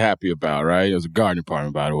was really happy about, right? It was a garden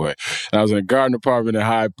apartment, by the way. And I was in a garden apartment in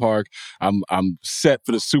Hyde Park. I'm set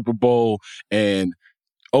for the Super Bowl and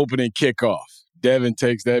opening kickoff. Devin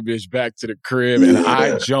takes that bitch back to the crib, and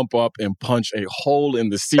I jump up and punch a hole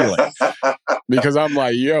in the ceiling because I'm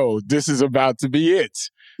like, yo, this is about to be it.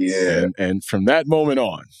 Yeah. And from that moment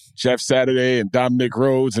on, Jeff Saturday and Dominic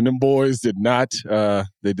Rhodes and them boys did not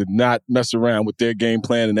mess around with their game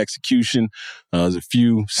plan and execution. There's a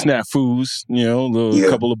few snafus, a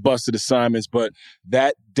couple of busted assignments, but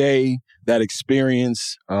that day, that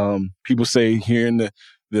experience, people say hearing the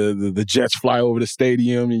jets fly over the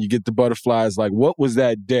stadium and you get the butterflies. Like, what was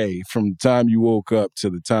that day from the time you woke up to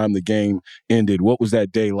the time the game ended? What was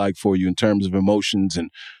that day like for you in terms of emotions and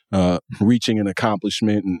reaching an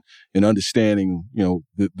accomplishment and understanding,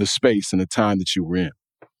 the space and the time that you were in?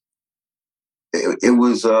 It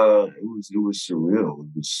was surreal.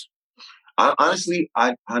 It was I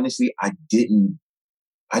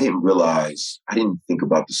didn't realize, I didn't think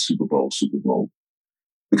about the Super Bowl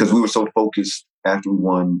because we were so focused after we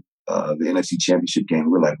won the NFC Championship game.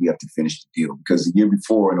 We were like, we have to finish the deal because the year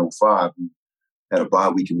before in 2005, we had a bye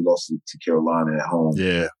week and we lost to Carolina at home.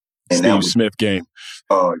 Yeah. And Steve Smith game.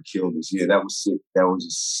 Oh, it killed us. Yeah, that was sick. That was a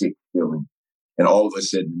sick feeling. And all of us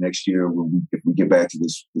said the next year, if we get back to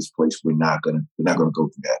this place, we're not gonna go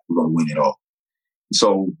through that. We're gonna win it all.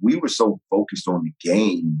 So we were so focused on the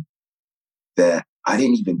game that I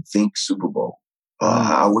didn't even think Super Bowl.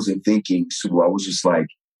 I wasn't thinking Super Bowl. I was just like,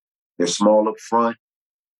 they're small up front.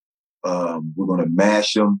 We're gonna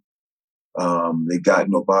mash them. They got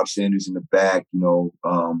Bob Sanders in the back,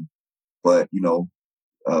 but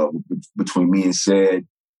between me and Said,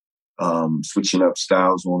 switching up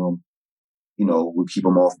styles on them, we'll keep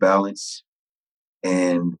them off balance.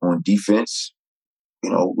 And on defense,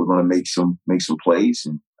 we're going to make some plays.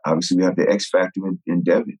 And obviously we have the X factor in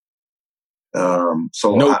Devin.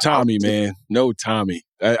 So no Tommy, man. No Tommy.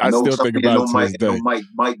 I still think about it to this day. Mike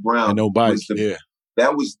Brown. And no Mike,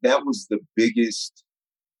 That was the biggest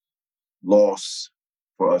loss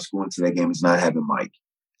for us going to that game is not having Mike.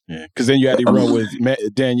 Yeah, because then you had to run with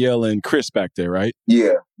Danielle and Chris back there, right?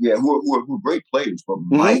 Yeah, who are great players, but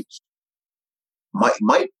Mike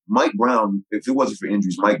Brown. If it wasn't for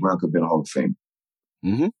injuries, Mike Brown could have been a Hall of Famer.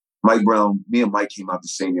 Mm-hmm. Mike Brown. Me and Mike came out the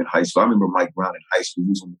same year in high school. I remember Mike Brown in high school. He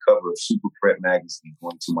was on the cover of Super Prep magazine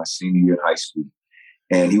going to my senior year in high school,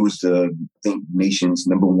 and he was the nation's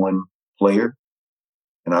 #1 player.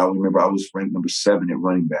 And I remember I was ranked number 7 at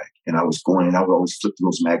running back. And I was going and I would always flip through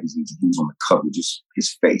those magazines and he was on the cover, just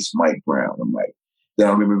his face, Mike Brown. I'm like, then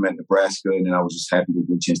I remember him at Nebraska and then I was just happy to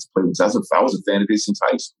get a chance to play with him. I was a fan of his since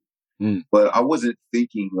high school. But I wasn't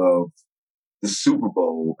thinking of the Super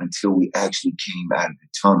Bowl until we actually came out of the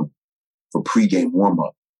tunnel for pregame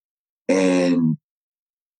warm-up. And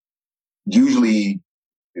usually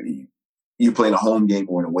you're playing a home game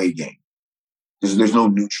or an away game. There's no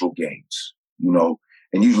neutral games,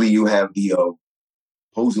 And usually you have the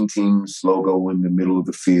opposing team's logo in the middle of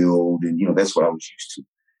the field. And, that's what I was used to.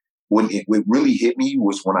 What really hit me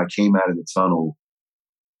was when I came out of the tunnel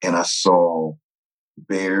and I saw the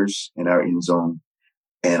Bears in our end zone.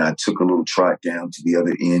 And I took a little trot down to the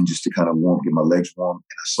other end just to kind of get my legs warm. And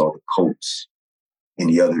I saw the Colts in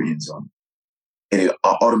the other end zone. And it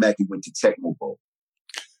automatically went to Tecmo Bowl.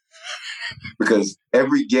 Because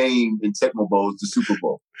every game in Tecmo Bowl is the Super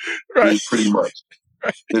Bowl. Right. Pretty much.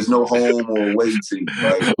 There's no home or away team,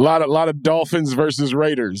 right? A lot of Dolphins versus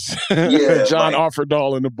Raiders. Yeah, John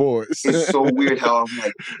Offerdahl and the boys. It's so weird how I'm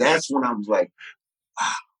like, that's when I was like, wow.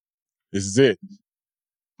 This is it.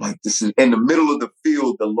 Like, this is in the middle of the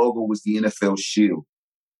field, the logo was the NFL shield.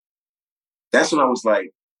 That's when I was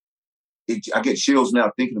like, I get chills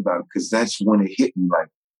now thinking about it because that's when it hit me like,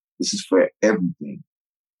 this is for everything.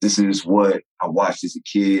 This is what I watched as a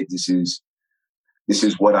kid. This is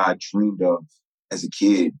what I dreamed of as a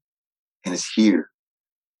kid, and it's here.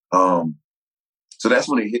 So that's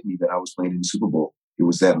when it hit me that I was playing in the Super Bowl. It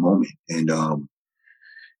was that moment. And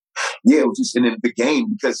it was just, and then the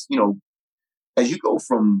game, because, as you go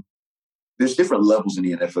from, there's different levels in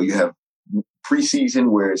the NFL. You have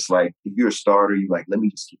preseason where it's like, if you're a starter, you're like, let me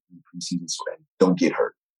just get through the preseason so I don't get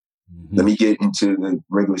hurt. Mm-hmm. Let me get into the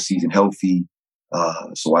regular season healthy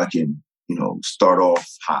so I can, start off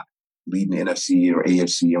hot, leading the NFC or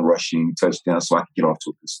AFC and rushing touchdowns so I can get off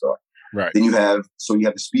to a good start. Right. Then you have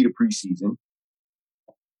the speed of preseason.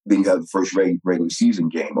 Then you have the first regular season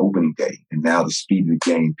game, opening day. And now the speed of the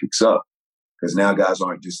game picks up because now guys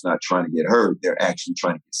aren't just not trying to get hurt. They're actually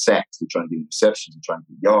trying to get sacks. They're trying to get interceptions. They're trying to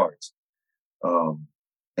get yards.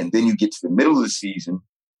 And then you get to the middle of the season,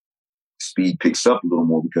 speed picks up a little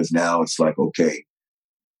more because now it's like, okay,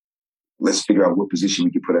 let's figure out what position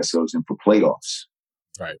we can put ourselves in for playoffs.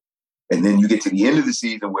 Right. And then you get to the end of the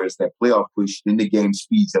season where it's that playoff push, then the game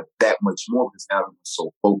speeds up that much more because now everyone's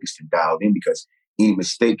so focused and dialed in because any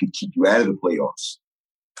mistake could keep you out of the playoffs.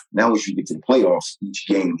 Now, once you get to the playoffs, each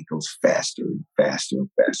game it goes faster and faster and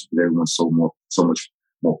faster because everyone's so much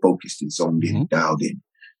more focused and zoned in and dialed in.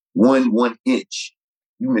 One inch,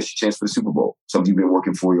 you miss your chance for the Super Bowl. Something you've been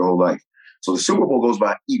working for your whole life. So the Super Bowl goes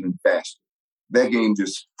by even faster. That game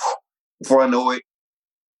just, before I know it,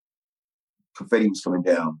 confetti was coming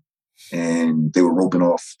down and they were roping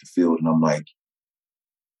off the field. And I'm like,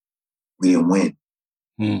 we didn't win.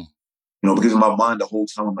 Because in my mind the whole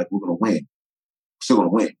time, I'm like, we're going to win. We're still going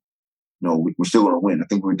to win. We're still going to win. I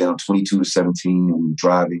think we were down 22-17 and we were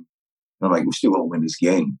driving. And I'm like, we're still going to win this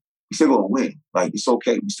game. We're still going to win. Like, it's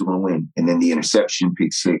okay. We're still going to win. And then the interception,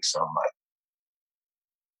 pick six. I'm like,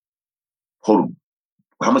 hold on.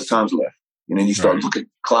 How much time's left? And then you start looking at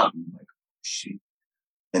the clock. And you're like, oh, shit.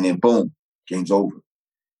 And then boom, game's over.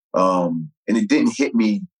 And it didn't hit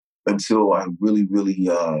me until I really, really,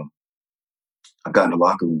 I got in the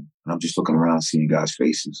locker room and I'm just looking around, seeing guys'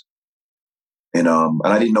 faces. And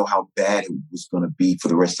I didn't know how bad it was going to be for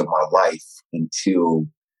the rest of my life until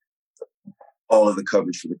all of the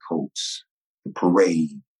coverage for the Colts, the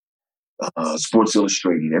parade, Sports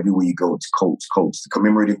Illustrated, everywhere you go, it's Colts. The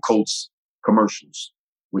commemorative Colts commercials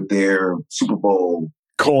with their Super Bowl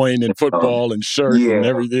coin and football and shirt and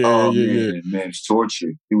everything. Man, it's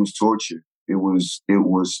torture. It was torture. It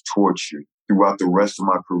was torture throughout the rest of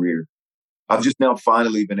my career. I've just now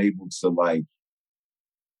finally been able to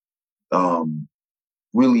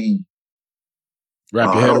really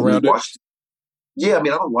wrap your head around it. Yeah, I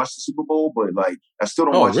mean, I don't watch the Super Bowl, but I still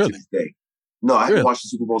don't watch it to this day. No, I haven't watched the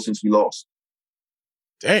Super Bowl since we lost.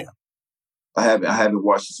 Damn. I haven't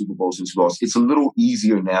watched the Super Bowl since we lost. It's a little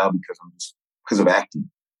easier now because of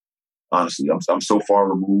acting. Honestly, I'm so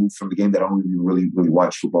far removed from the game that I don't even really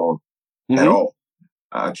watch football at all.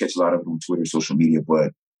 I catch a lot of it on Twitter, social media,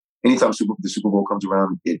 but anytime the Super Bowl comes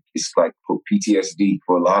around, it's like PTSD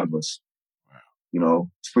for a lot of us. Wow.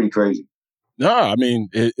 It's pretty crazy. No, I mean,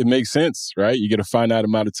 it makes sense, right? You get a finite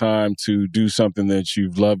amount of time to do something that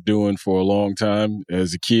you've loved doing for a long time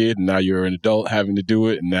as a kid, and now you're an adult having to do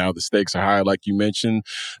it, and now the stakes are higher, like you mentioned.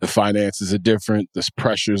 The finances are different. The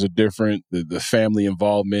pressures are different. The family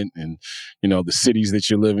involvement and, the cities that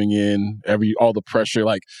you're living in, all the pressure.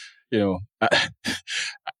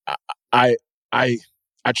 I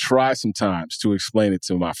try sometimes to explain it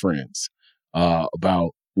to my friends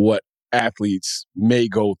about what athletes may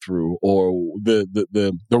go through or the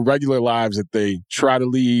regular lives that they try to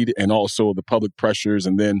lead and also the public pressures.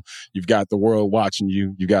 And then you've got the world watching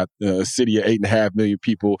you. You got a city of 8.5 million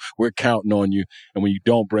people. We're counting on you. And when you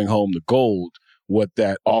don't bring home the gold, what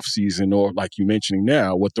that offseason or like you mentioning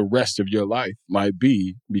now, what the rest of your life might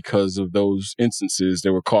be because of those instances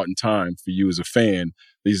that were caught in time for you as a fan.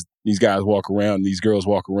 These guys walk around, these girls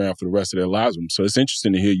walk around for the rest of their lives. So it's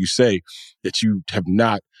interesting to hear you say that you have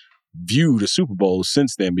not viewed a Super Bowl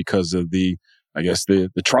since then because of the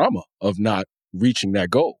trauma of not reaching that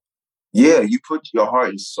goal. Yeah, you put your heart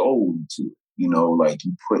and soul into it.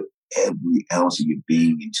 You put every ounce of your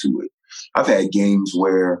being into it. I've had games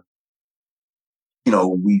where,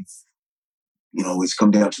 it's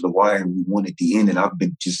come down to the wire and we won at the end, and I've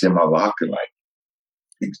been just in my locker,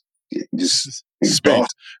 just exhausted,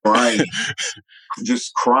 crying,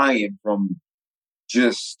 just crying from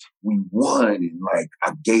we won, and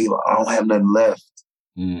I don't have nothing left.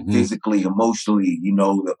 Physically, emotionally,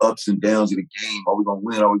 the ups and downs of the game. Are we going to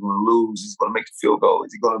win? Are we going to lose? Is he going to make the field goal?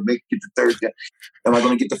 Is he going to get the third down? Am I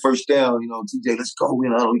going to get the first down? TJ, let's go. We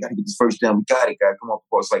got to get this first down. We got it, guys. Come on.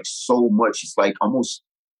 It's so much. It's almost.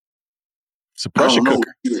 It's a pressure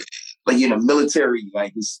cooker. like you're in the military,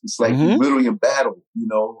 like it's like you're literally in battle, you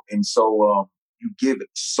know? And so you give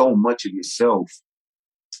so much of yourself,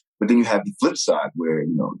 but then you have the flip side where,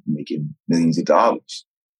 you know, you're making millions of dollars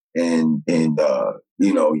and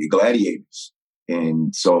you know, you're gladiators.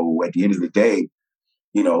 And so at the end of the day,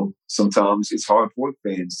 you know, sometimes it's hard for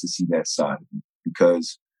fans to see that side of you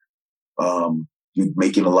because you're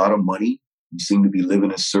making a lot of money. You seem to be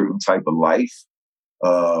living a certain type of life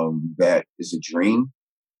that is a dream.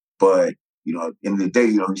 But, you know, at the end of the day,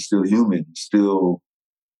 you know, you're still human.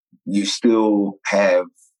 You still have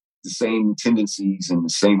the same tendencies and the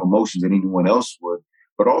same emotions that anyone else would.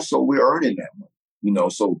 But also, we're earning that money, you know,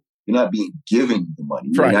 so you're not being given the money.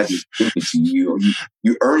 You're not just giving it to you.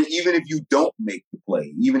 You earn it even if you don't make the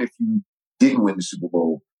play, even if you didn't win the Super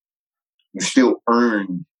Bowl, you still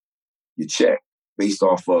earn your check based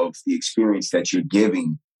off of the experience that you're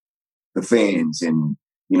giving the fans. And,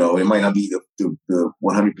 you know, it might not be the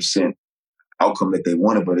 100% outcome that they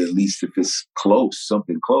wanted, but at least if it's close,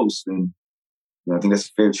 something close, then, you know, I think that's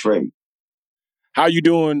a fair trade. How you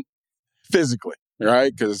doing physically?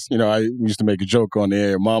 Right? Because, you know, I used to make a joke on the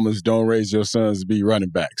air, mamas, don't raise your sons to be running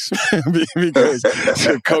backs. Because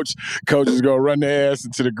coaches go run their ass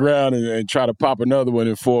into the ground and try to pop another one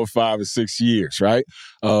in 4 or 5 or 6 years, right?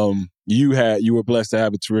 You were blessed to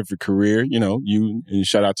have a terrific career. You know, and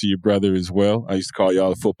shout out to your brother as well. I used to call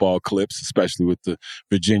y'all the football clips, especially with the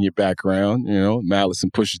Virginia background, you know, Malice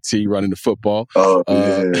and Pusha T running the football. Oh,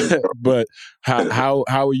 yeah. But how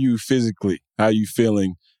are you physically? How are you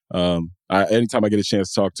feeling? Anytime I get a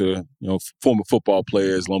chance to talk to, you know, former football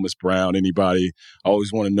players, Lomas Brown, anybody, I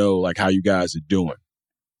always want to know, like, how you guys are doing.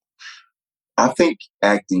 I think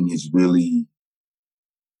acting is really,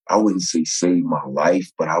 I wouldn't say saved my life,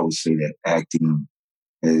 but I would say that acting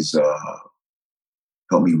has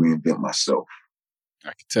helped me reinvent myself.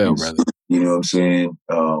 I can tell, brother. You know what I'm saying?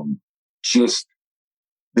 Just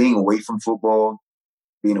being away from football,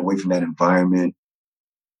 being away from that environment,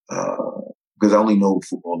 because I only know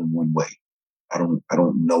football in one way. I don't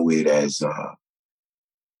know it as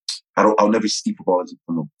I'll never see football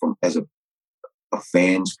as a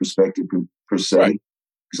fan's perspective per se, right.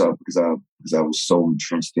 because I was so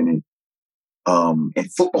entrenched in it.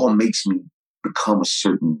 And football makes me become a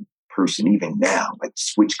certain person even now. Like the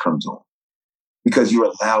switch comes on because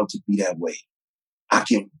you're allowed to be that way. I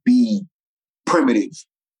can be primitive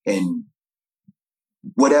and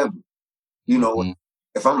whatever, you know.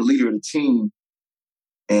 If I'm the leader of the team,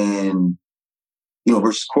 and you know,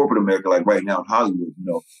 versus corporate America, like right now in Hollywood, you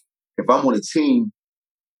know, if I'm on a team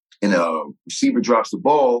and a receiver drops the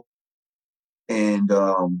ball and,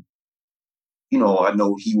 you know, I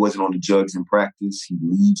know he wasn't on the jugs in practice, he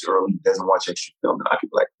leaves early, he doesn't watch extra film, and I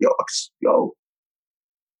could be like, yo, you know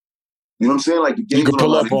what I'm saying? Like the game's you can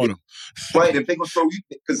pull up on him. Right, if they gonna throw you,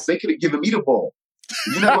 because they could have given me the ball.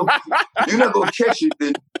 You're not gonna catch it,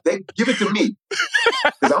 then they give it to me.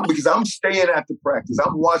 Because I'm staying after practice.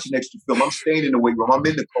 I'm watching extra film. I'm staying in the weight room. I'm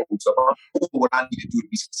in the cold stuff. I'm doing what I need to do to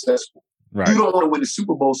be successful. Right. You don't want to win the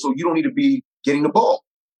Super Bowl, so you don't need to be getting the ball.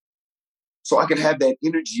 So I can have that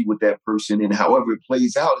energy with that person, and however it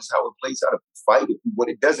plays out is how it plays out. If you fight,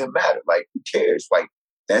 it doesn't matter. Like, who cares? Like,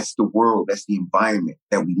 that's the world. That's the environment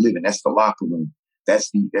that we live in. That's the locker room.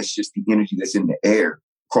 That's just the energy that's in the air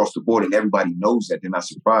across the board, and everybody knows that. They're not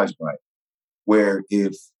surprised by it. Where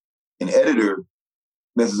if an editor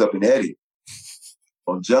messes up an edit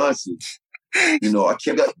on Johnson, you know, I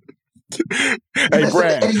can't. Hey,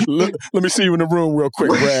 Brad, let me see you in the room real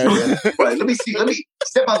quick, Brad. Right, let me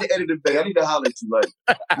step out the editor bay. I need to holler at you, like,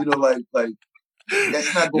 you know, like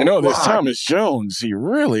that's not going. You know, this Thomas Jones, he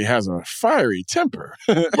really has a fiery temper.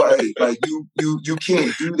 Right, like you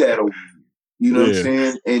can't do that over here. You know what I'm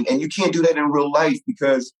saying? And you can't do that in real life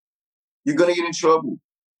because you're gonna get in trouble.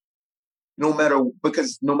 No matter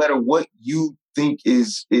what you think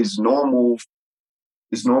is normal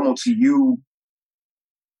to you,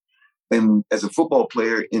 and as a football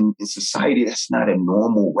player in society, that's not a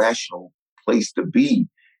normal, rational place to be,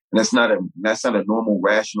 and that's not a normal,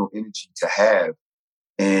 rational energy to have.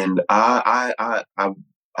 And I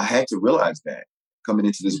had to realize that coming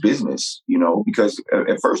into this business, you know, because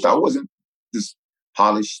at first I wasn't this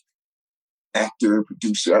polished actor,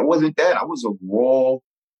 producer. I wasn't that. I was a raw,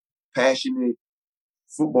 passionate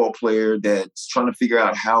football player that's trying to figure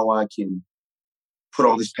out how I can put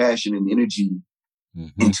all this passion and energy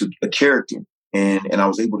into a character. And I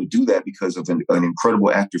was able to do that because of an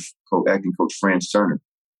incredible acting coach, Franz Turner.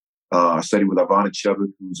 I studied with Ivana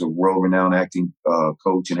Chubbuck, who's a world-renowned acting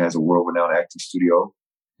coach and has a world-renowned acting studio.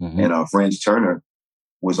 And Franz Turner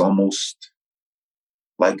was almost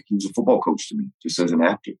like he was a football coach to me, just as an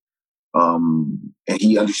actor. And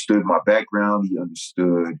he understood my background. He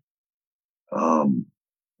understood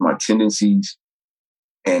my tendencies,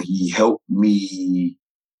 and he helped me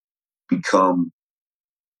become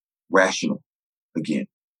rational again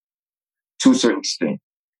to a certain extent.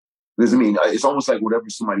 Because I mean, it's almost like whatever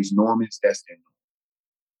somebody's norm is, that's their norm.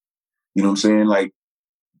 You know what I'm saying? Like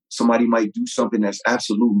somebody might do something that's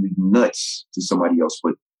absolutely nuts to somebody else,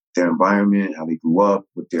 but their environment, how they grew up,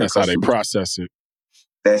 with their that's how they process it.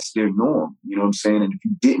 That's their norm. You know what I'm saying? And if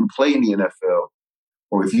you didn't play in the NFL,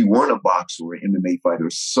 or if you weren't a boxer or an MMA fighter or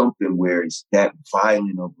something where it's that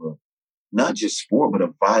violent of a, not just sport, but a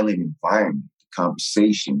violent environment, the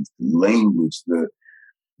conversations, the language, the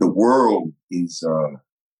world is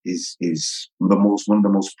one of the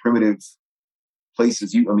most primitive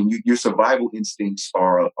places. Your survival instincts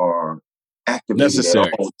are activated necessary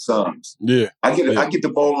at all times. Yeah. I get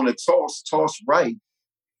the ball on a toss right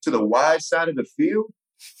to the wide side of the field.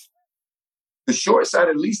 The short side,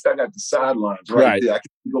 at least I got the sidelines right there. I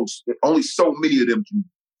can go. Only so many of them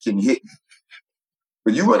can hit me.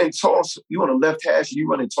 But you run and toss, you on the left hash, and you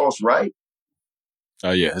run and toss right.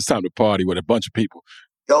 Oh yeah, it's time to party with a bunch of people.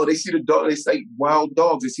 Yo, they see the dog. They say wild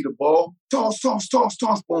dogs. They see the ball. Toss.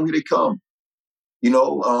 Boom, here they come. You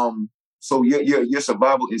know. So your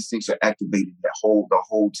survival instincts are activated the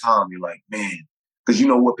whole time. You're like, man, because you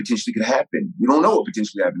know what potentially could happen. You don't know what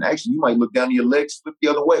potentially happened. Actually, you might look down at your legs, flip the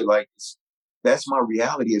other way. Like that's my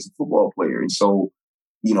reality as a football player. And so,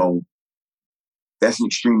 you know, that's an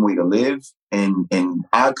extreme way to live. And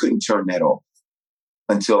I couldn't turn that off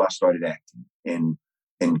until I started acting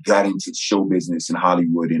and got into show business in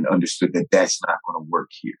Hollywood and understood that that's not going to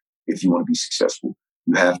work here. If you want to be successful,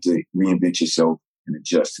 you have to reinvent yourself and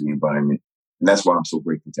adjust to the environment. And that's why I'm so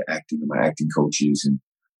grateful to acting and my acting coaches and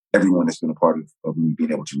everyone that's been a part of me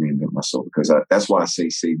being able to reinvent myself, because that's why I say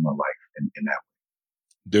save my life in that way.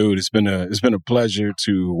 Dude, it's been a pleasure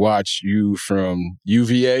to watch you from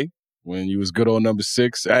UVA when you was good on number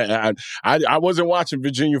 6. I wasn't watching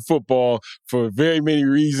Virginia football for very many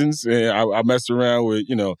reasons, and I messed around with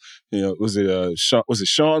was it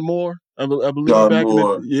Sean Moore? I believe Sean back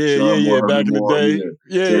Moore, in the back in the day.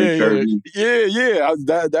 Terry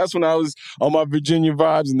Kirby. That's when I was on my Virginia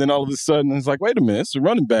vibes, and then all of a sudden it's like, wait a minute, it's a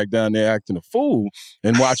running back down there acting a fool,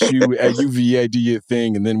 and watch you at UVA do your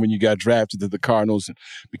thing, and then when you got drafted to the Cardinals and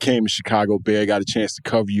became a Chicago Bear, got a chance to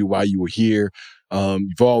cover you while you were here.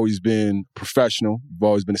 You've always been professional. You've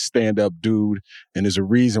always been a stand-up dude, and there's a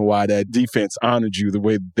reason why that defense honored you the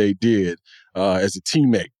way that they did as a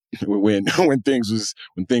teammate when things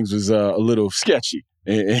was a little sketchy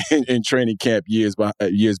in training camp years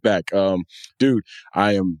back. Dude,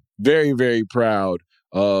 I am very, very proud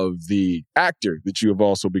of the actor that you have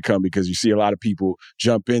also become, because you see a lot of people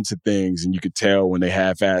jump into things and you could tell when they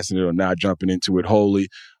half-assing it or not jumping into it wholly.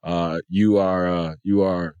 You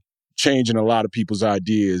are changing a lot of people's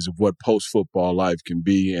ideas of what post-football life can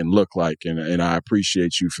be and look like. And I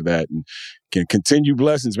appreciate you for that, and can continue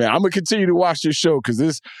blessings, man. I'm going to continue to watch this show because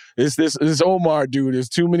this Omar dude, there's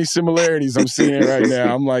too many similarities I'm seeing right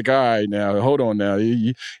now. I'm like, all right, now, hold on now.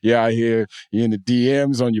 I hear you in the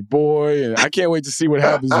DMs on your boy, and I can't wait to see what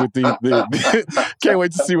happens with can't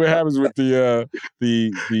wait to see what happens with the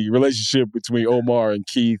relationship between Omar and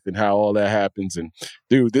Keith and how all that happens. And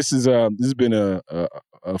dude, this has been a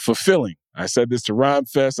fulfilling. I said this to Rhyme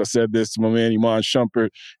Fest. I said this to my man Iman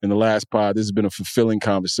Shumpert in the last pod. This has been a fulfilling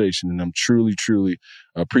conversation, and I'm truly, truly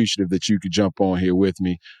appreciative that you could jump on here with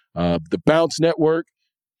me. The Bounce Network,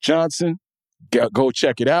 Johnson, go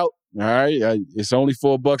check it out. All right. It's only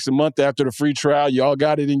 $4 a month after the free trial. Y'all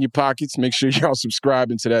got it in your pockets. Make sure y'all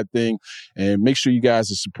subscribing to that thing, and make sure you guys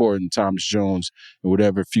are supporting Thomas Jones and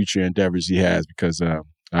whatever future endeavors he has, because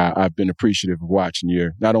I've been appreciative of watching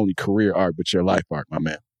your not only career arc, but your life arc, my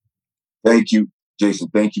man. Thank you, Jason.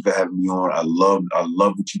 Thank you for having me on. I love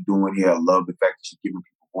what you're doing here. I love the fact that you're giving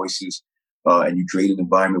people voices, and you create an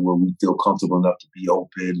environment where we feel comfortable enough to be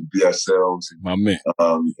open and be ourselves, and, my man,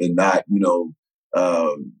 and not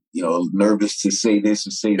nervous to say this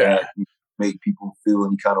or say that, make people feel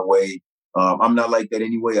any kind of way. I'm not like that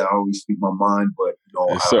anyway. I always speak my mind, but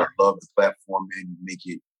yes, I love the platform, man. You make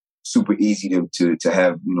it super easy to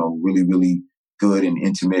have really, really good and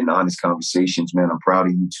intimate and honest conversations, man. I'm proud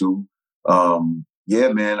of you too.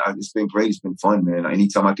 Yeah, man, it's been great. It's been fun, man.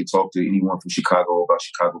 Anytime I can talk to anyone from Chicago about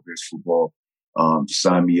Chicago Bears football, just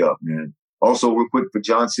sign me up, man. Also, real quick for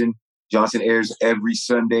Johnson airs every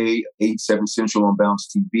Sunday, 8-7 Central on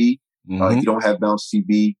Bounce TV. If you don't have Bounce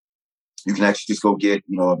TV, you can actually just go get,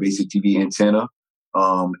 a basic TV antenna.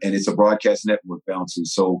 And it's a broadcast network,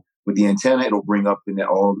 Bounces. So with the antenna, it'll bring up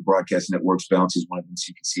all the broadcast networks, Bounces, one of them, so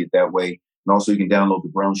you can see it that way. And also you can download the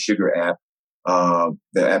Brown Sugar app,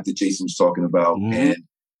 the app that Jason was talking about. Mm-hmm.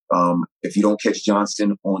 And if you don't catch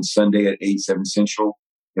Johnson on Sunday at 8, 7 Central,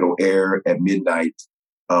 it'll air at midnight.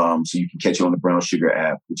 So you can catch it on the Brown Sugar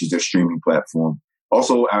app, which is their streaming platform.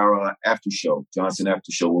 Also, our after show, Johnson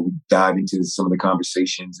After Show, where we dive into some of the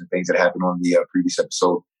conversations and things that happened on the previous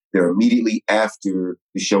episode. They're immediately after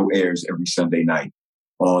the show airs every Sunday night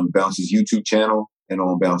on Bounce's YouTube channel and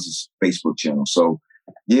on Bounce's Facebook channel. So,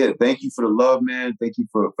 yeah, thank you for the love, man. Thank you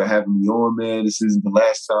for having me on, man. This isn't the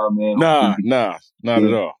last time, man. Nah, not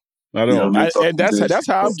at all. Not at all. And that's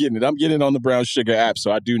how I'm getting it. I'm getting it on the Brown Sugar app, so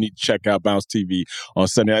I do need to check out Bounce TV on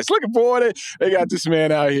Sunday nights. Looking forward to it. They got this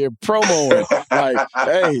man out here promoing. Like,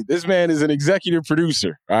 hey, this man is an executive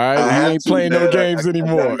producer, all right? He ain't playing no games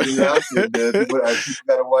anymore. People got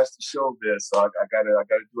to watch the show, man, so I got to do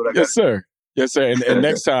what I got to do. Yes, sir. Yes, sir. And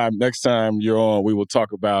next time you're on, we will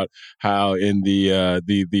talk about how in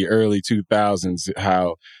the early 2000s,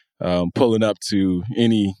 how pulling up to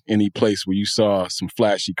any place where you saw some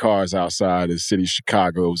flashy cars outside of the city of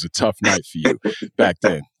Chicago, it was a tough night for you back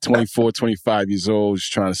then. 24, 25 years old,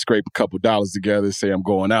 just trying to scrape a couple dollars together, say I'm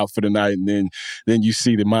going out for the night, and then you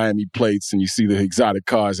see the Miami plates and you see the exotic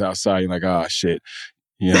cars outside. You're like, oh shit,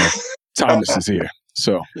 Thomas is here.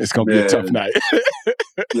 So it's gonna be a tough night.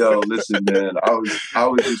 Yo, listen, man. I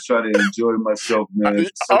was just trying to enjoy myself, man.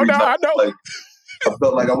 I know. Like, I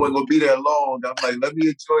felt like I wasn't gonna be there long. I'm like, let me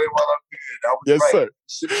enjoy it while I'm here. I was yes, right. Sir.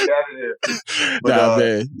 Should be out of there. But,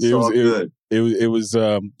 man,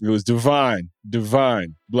 it was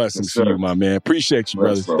divine blessings for you, my man. Appreciate you,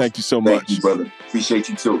 brother. Thank you so much. Thank you, brother. Appreciate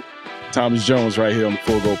you too. Thomas Jones right here on the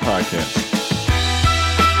Full Go Podcast.